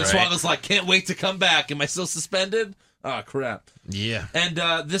 Hornswoggle's like, can't wait to come back. Am I still suspended? Oh, crap. Yeah. And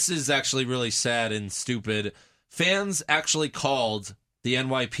this is actually really sad and stupid. Fans actually called the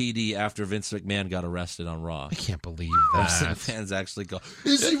NYPD after Vince McMahon got arrested on Raw. I can't believe Some that. fans actually go,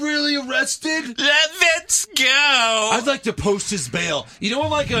 is he really arrested? Let Vince go. I'd like to post his bail. You know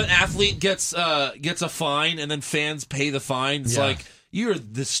when like an athlete gets a fine and then fans pay the fine? It's Yeah. like, you're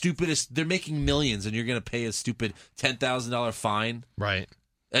the stupidest. They're making millions and you're going to pay a stupid $10,000 fine Right.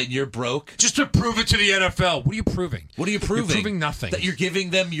 and you're broke? Just to prove it to the NFL. What are you proving? What are you proving? You're proving nothing. That you're giving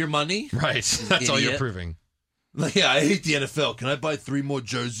them your money? Right. That's all you're Idiot. proving. Like, yeah, I hate the NFL. Can I buy 3 more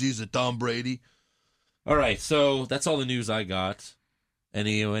jerseys of Tom Brady? All right, so that's all the news I got.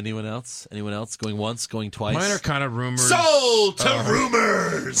 Anyone else? Anyone else? Going once, going twice? Mine are kind of rumors. Sold to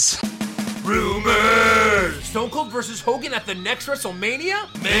rumors. Rumors! Stone Cold versus Hogan at the next WrestleMania?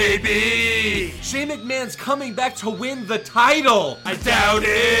 Maybe. Shane McMahon's coming back to win the title. I doubt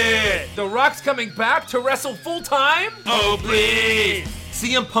it. The Rock's coming back to wrestle full time? Oh, please.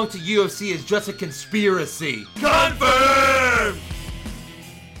 CM Punk to UFC is just a conspiracy. Confirmed.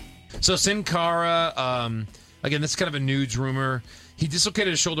 So Sin Cara, again, this is kind of a nudes rumor. He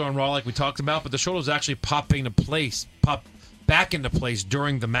dislocated his shoulder on Raw, like we talked about, but the shoulder was actually pop back into place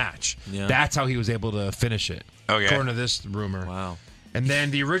during the match. Yeah. That's how he was able to finish it. Okay. According to this rumor. Wow. And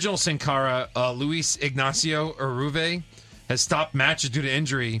then the original Sin Cara, Luis Ignacio Aruve, has stopped matches due to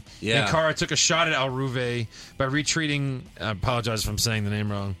injury. Yeah. And Cara took a shot at Aruve by retreating. I apologize if I'm saying the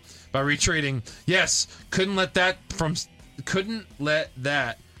name wrong. By retreating, yes, couldn't let that from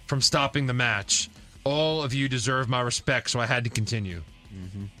stopping the match. All of you deserve my respect, so I had to continue.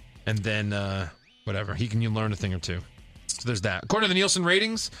 Mm-hmm. And then, whatever, he can learn a thing or two. So there's that. According to the Nielsen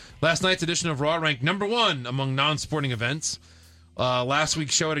ratings, last night's edition of Raw ranked number 1 among non-sporting events. Last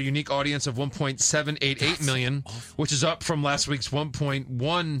week's show had a unique audience of 1.788 million, which is up from last week's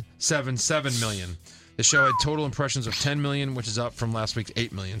 1.177 million. The show had total impressions of 10 million, which is up from last week's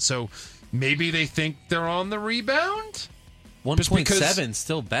 8 million. So maybe they think they're on the rebound? 1.7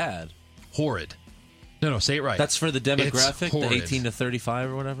 still bad. Horrid. No, say it right. That's for the demographic, the horrid. 18 to 35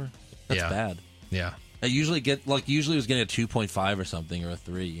 or whatever. That's Yeah. bad. Yeah, I usually it was getting a 2.5 or something or a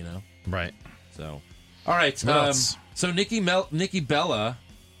 3, right. So, all right. What else? So Nikki Bella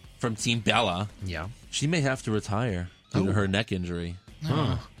from Team Bella, Yeah. she may have to retire due to her neck injury,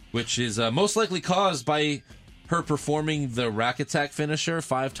 which is most likely caused by her performing the Rack Attack finisher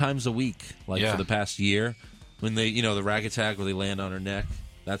 5 times a week, like Yeah. for the past year. When they, the Rack Attack where they land on her neck,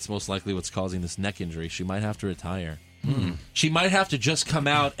 that's most likely what's causing this neck injury. She might have to retire. She might have to just come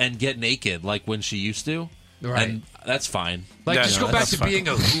out and get naked like when she used to. Right. And that's fine. Like, Yeah, just no, go back that's to fine. being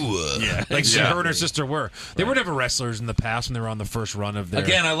a hua. Like her and her sister were. They were never wrestlers in the past when they were on the first run of their.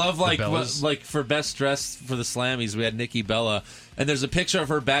 Again, I love the Bellas. like for best dressed for the Slammies, we had Nikki Bella, and there's a picture of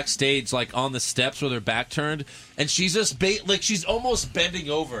her backstage, like on the steps with her back turned, and she's just like she's almost bending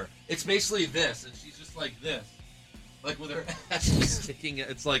over. It's basically this, and she's just like this, like with her ass sticking.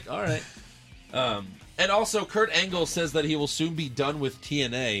 It's like, all right. And also, Kurt Angle says that he will soon be done with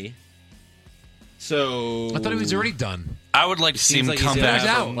TNA. So I thought he was already done. I would like to see Seems him like come he's gonna back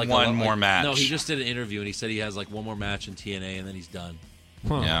have, for like, one more match. No, he just did an interview and he said he has like one more match in TNA and then he's done.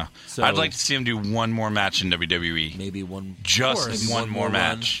 Yeah. So- I'd like to see him do one more match in WWE. Maybe one. Just maybe one more run.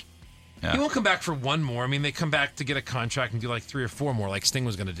 match. He won't come back for one more. I mean, they come back to get a contract and do like 3 or 4 more, like Sting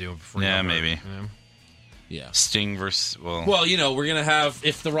was going to do. before he Yeah, got hurt, maybe. you know? Yeah. Sting versus Well, we're gonna have,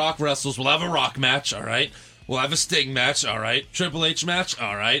 if The Rock wrestles, we'll have a Rock match, all right. We'll have a Sting match, all right. Triple H match,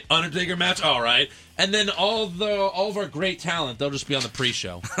 all right. Undertaker match, all right. And then all of our great talent, they'll just be on the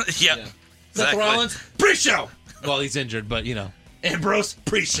pre-show. Yep. Seth Exactly. Rollins, pre-show. Well, he's injured, but Ambrose,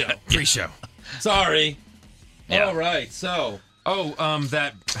 pre-show. Pre-show. Sorry. Yeah. All right, so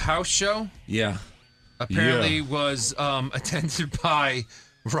That house show yeah. apparently was attended by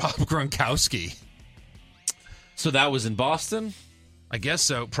Rob Gronkowski. So that was in Boston. I guess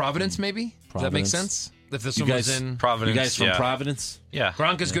so. Providence, maybe? Does that make Providence. sense? If this You one guys- was in... Providence. You guys from yeah. Providence? Yeah.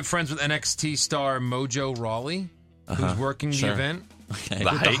 Gronk is good friends with NXT star Mojo Rawley, who's working Sure. the event Okay.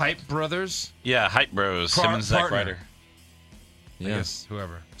 The with the Hype. Hype Brothers. Yeah, Hype Bros. Him and Zack partner. Ryder. I guess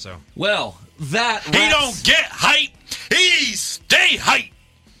whoever. So Well, that He wraps- don't get hype. He stay hype.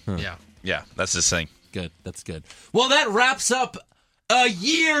 yeah. Yeah, that's his thing. Good. That's good. Well, that wraps up a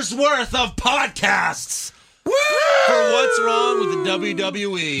year's worth of podcasts. Woo! For What's Wrong with the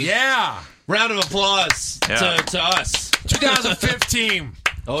WWE. Yeah. Round of applause Yeah. to us. 2015.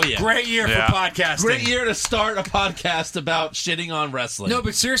 Oh, yeah. Great year Yeah. for podcasting. Great year to start a podcast about shitting on wrestling. No,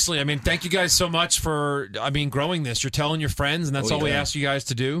 but seriously, I mean, thank you guys so much for, growing this. You're telling your friends, and that's Oh, all we yeah. ask you guys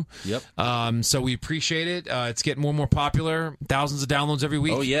to do. Yep. So we appreciate it. It's getting more and more popular. Thousands of downloads every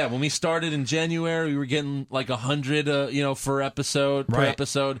week. Oh, yeah. When we started in January, we were getting like 100, per episode. Right.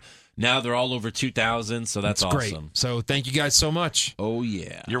 Now they're all over 2,000, so that's awesome. Great. So thank you guys so much. Oh,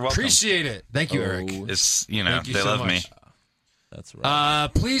 yeah. You're welcome. Appreciate it. Thank you, Eric. It's Thank you they so love much. me. That's right.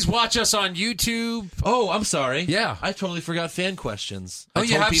 Please watch us on YouTube. Oh, I'm sorry. Yeah. I totally forgot fan questions. Oh, I you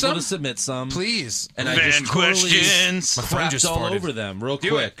told have people some? to submit some. Please. And I Fan just totally questions. My phone crapped just all farted. over them real Do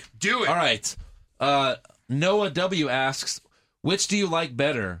quick. it. Do it. All right. Noah W. asks, which do you like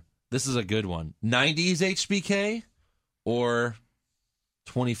better? This is a good one. 90s HBK or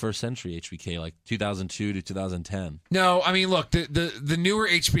 21st century HBK, like 2002 to 2010? No, I mean, look, the newer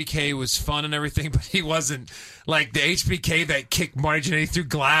HBK was fun and everything, but he wasn't like the HBK that kicked Marty Jannetty through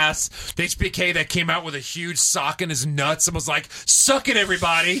glass, the HBK that came out with a huge sock in his nuts and was like, suck it,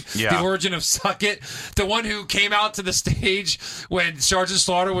 everybody. Yeah. The origin of suck it. The one who came out to the stage when Sergeant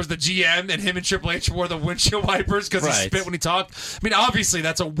Slaughter was the GM and him and Triple H wore the windshield wipers because he Right. spit when he talked. I mean, obviously,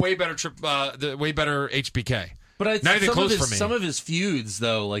 that's a way better the way better HBK. But Not even close for me. Some of his feuds,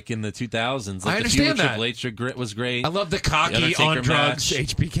 though, like in the 2000s, like I the feud with understand that. Triple H was great. I love the cocky Undertaker on drugs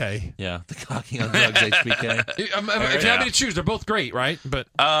match. HBK. Yeah, the cocky on drugs HBK. If you have me to choose, they're both great, right? But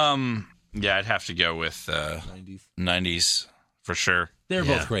Yeah, I'd have to go with 90s for sure. They're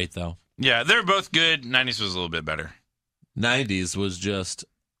Yeah. both great, though. Yeah, they're both good. 90s was a little bit better. 90s was just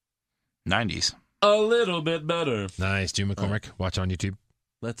 90s. a little bit better. nice, Jim McCormick. Watch on YouTube.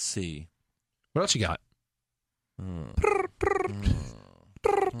 Let's see. What else you got?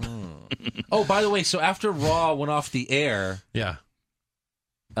 Oh, by the way, so after Raw went off the air, Yeah.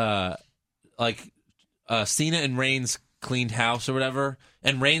 Cena and Reigns cleaned house or whatever,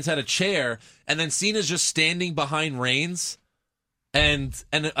 and Reigns had a chair, and then Cena's just standing behind Reigns, and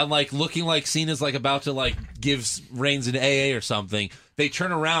like looking like Cena's like about to like give Reigns an AA or something. They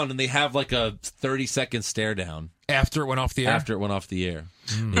turn around and they have like a 30-second stare down After it went off the air. after it went off the air.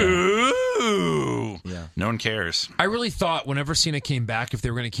 Ooh. Yeah. No one cares. I really thought whenever Cena came back, if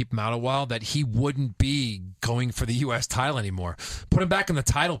they were going to keep him out a while, that he wouldn't be going for the U.S. title anymore. Put him back in the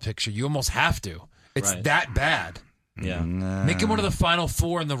title picture. You almost have to. It's Right. that bad. Yeah. Make him one of the final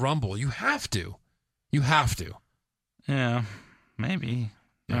four in the Rumble. You have to. You have to. Yeah, maybe.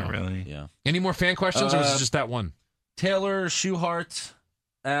 Not Yeah. really. Yeah. Any more fan questions, or is it just that one? Taylor Schuhart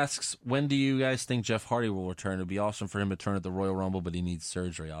asks, when do you guys think Jeff Hardy will return? It would be awesome for him to turn at the Royal Rumble, but he needs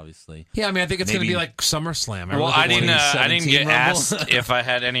surgery, obviously. Yeah, I mean, I think it's going to Maybe- be like SummerSlam. Well, I didn't get 2017 Rumble. asked if I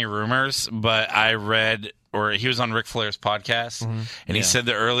had any rumors, but I read, or he was on Ric Flair's podcast, and he said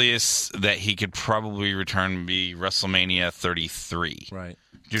the earliest that he could probably return would be WrestleMania 33, Right.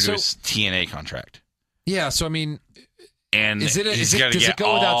 due to his TNA contract. Yeah, so I mean, And Is it- he's is it- got to does it get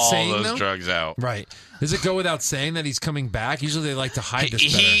go without all saying, those though? drugs out. right. Does it go without saying that he's coming back? Usually they like to hide this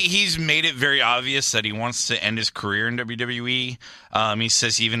better. He's made it very obvious that he wants to end his career in WWE. He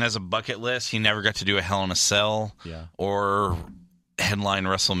says he even has a bucket list. He never got to do a Hell in a Cell or headline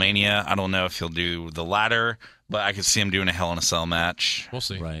WrestleMania. I don't know if he'll do the latter, but I could see him doing a Hell in a Cell match. We'll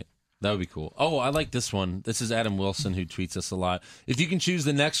see. Right. That would be cool. Oh, I like this one. This is Adam Wilson, who tweets us a lot. If you can choose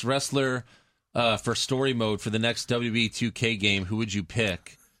the next wrestler for story mode for the next WWE 2K game, who would you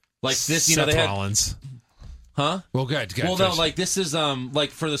pick? Like this, you know, Seth they had, Rollins. huh? Well, good. Well, no, finish. like this is like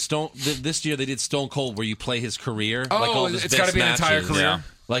for the this year they did Stone Cold where you play his career. Oh, like all of his it's got to be an entire matches. career. Yeah.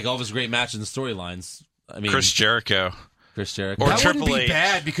 Like all of his great matches and storylines. I mean, Chris Jericho. Chris Jericho. Or that wouldn't Triple be H.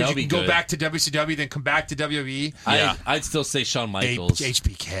 bad because That you would can be go good. back to WCW, then come back to WWE. Yeah. I'd still say Shawn Michaels.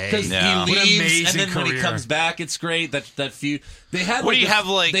 HBK. Because Yeah. he What an leaves, amazing and then when he career. comes back, it's great. That feud. They had. What do you the- have,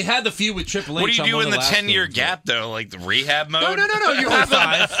 like- They had the feud with Triple H. What do you on do one in of the last 10-year games. gap, though? Like the rehab mode? No. You have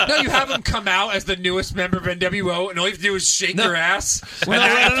him. No, you have him come out as the newest member of NWO, and all you have to do is shake No. your ass. Well,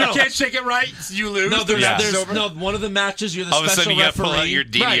 and no, then no, if no. you can't shake it right, you lose. No, The match is there's over. no one of the matches. You're the All of a special sudden, you got to referee. pull out your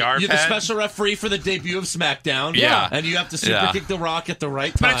DDR You're the pad. special referee for the debut of SmackDown. Yeah. and you have to super Yeah. kick the Rock at the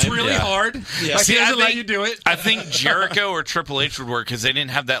right time. But it's really Yeah. hard. Yeah. Like, See, he I doesn't let think- you do it. I think Jericho or Triple H would work because they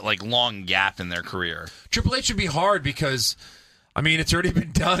didn't have that like long gap in their career. Triple H should be hard because, I mean, it's already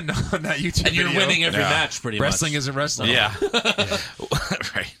been done on that YouTube and you're video. winning every Yeah. match pretty Wrestling much. isn't wrestling. Yeah.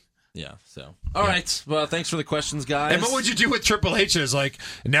 Right. Yeah. So all right. Well, thanks for the questions, guys. And what would you do with Triple H? Is like,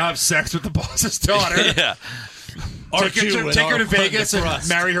 now have sex with the boss's daughter. Yeah. Take her to Vegas and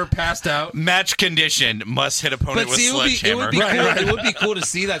marry her passed out. Match condition must hit opponent But with see, it sledgehammer. would be cool. It would be cool to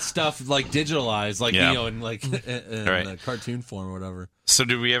see that stuff like digitalized, like Yeah. you know, in like in Right. cartoon form or whatever. So,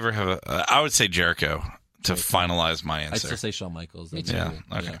 do we ever have a? I would say Jericho to finalize my I'd answer. still say Shawn Michaels. That's Yeah,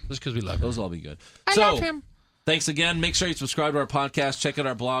 cool. okay. Just because we love him. Those will all be good. Thanks again. Make sure you subscribe to our podcast. Check out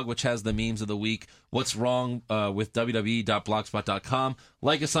our blog, which has the memes of the week. What's wrong with WWE.blogspot.com.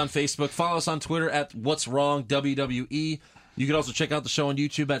 Like us on Facebook. Follow us on Twitter at What's Wrong WWE. You can also check out the show on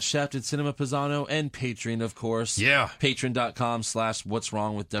YouTube at Shafted Cinema Pisano and Patreon, of course. Yeah. Patreon.com/What's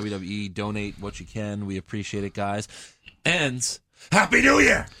Wrong with WWE. Donate what you can. We appreciate it, guys. And Happy New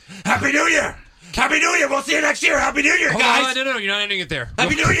Year! Happy New Year! Happy New Year! We'll see you next year. Happy New Year, Hold guys! on, no, you're not ending it there.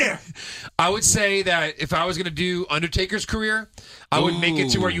 Happy New Year! I would say that if I was going to do Undertaker's career, I would make it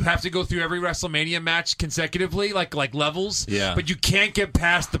to where you have to go through every WrestleMania match consecutively, like levels. Yeah. But you can't get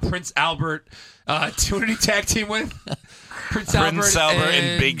past the Prince Albert Trinity tag team with Prince Prince Albert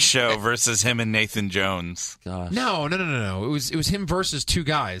and Big Show versus him and Nathan Jones. Gosh. No. It was him versus two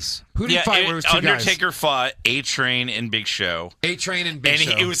guys. Who did he fight? Where it was two Undertaker fought A-Train and Big Show. guys? A-Train and Big And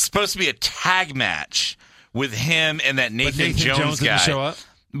Show. it was supposed to be a tag match with him and that But Nathan, Jones guy. didn't show up.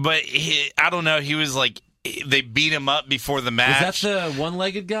 But I don't know. He was like, they beat him up before the Was match. that the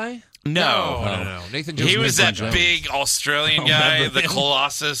one-legged guy? No. Nathan Jones. He was Nathan that Jones. big Australian guy, the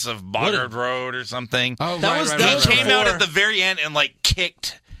Colossus of Boggart Road or something. Oh, That was- right, that He was came out before- at the very end and like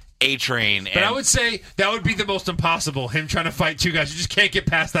kicked A-Train. But I would say that would be the most impossible. Him trying to fight two guys. You just can't get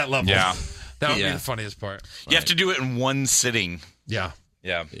past that level. Yeah. That would be Yeah. the funniest part. You have to do it in one sitting. Yeah.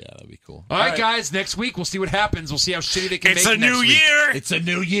 Yeah. Yeah, that'd be cool. All right, guys. Next week we'll see what happens. We'll see how shitty they can It's make a next new week. year. It's a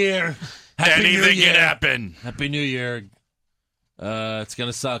new year. Happy New Anything Year. can happen. Happy New Year. It's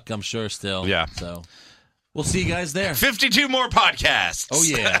gonna suck, I'm sure. Still. Yeah. So we'll see you guys there. 52 more podcasts. Oh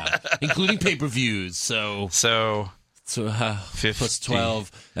yeah, including pay-per-views. So plus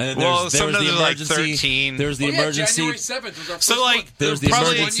 12, and then Well, there's the sometimes there's like emergency. 13. There's the emergency. January 7th was our first So, like, one. There's the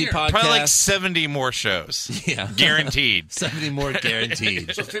probably, emergency podcast. probably like 70 more shows. Yeah, Guaranteed. 70 more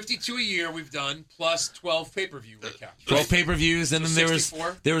guaranteed. So 52 a year we've done, plus 12 pay-per-view recaps. 12 pay-per-views, and then there was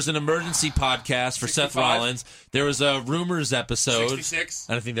 64? an emergency podcast for Seth 65? Rollins. There was a rumors episode. 66?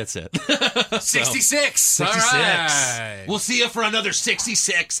 And I think that's it. 66. 66. All right. We'll see you for another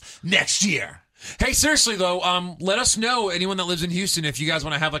 66 next year. Hey, seriously though, let us know, anyone that lives in Houston, if you guys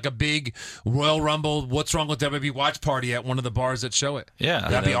want to have like a big Royal Rumble, What's Wrong with WWE watch party at one of the bars that show it. Yeah.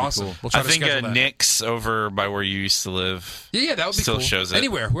 That'd be be awesome. cool. We'll try I to think schedule that. Nick's over by where you used to live. Yeah, that would be still cool. shows it.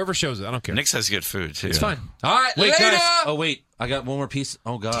 Anywhere, whoever shows it, I don't care. Nick's has good food, too. It's fine. All right, Wait, later. guys. Oh, wait. I got one more piece.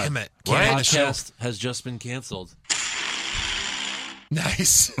 Oh, God. Damn it. The Can't end the show. podcast has just been canceled.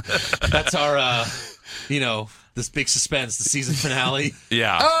 Nice. That's our this big suspense, the season finale.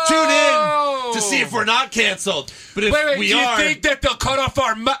 Yeah. Tune in to see if we're not canceled. But if Wait, we do are, you think that they'll cut off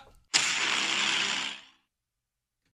our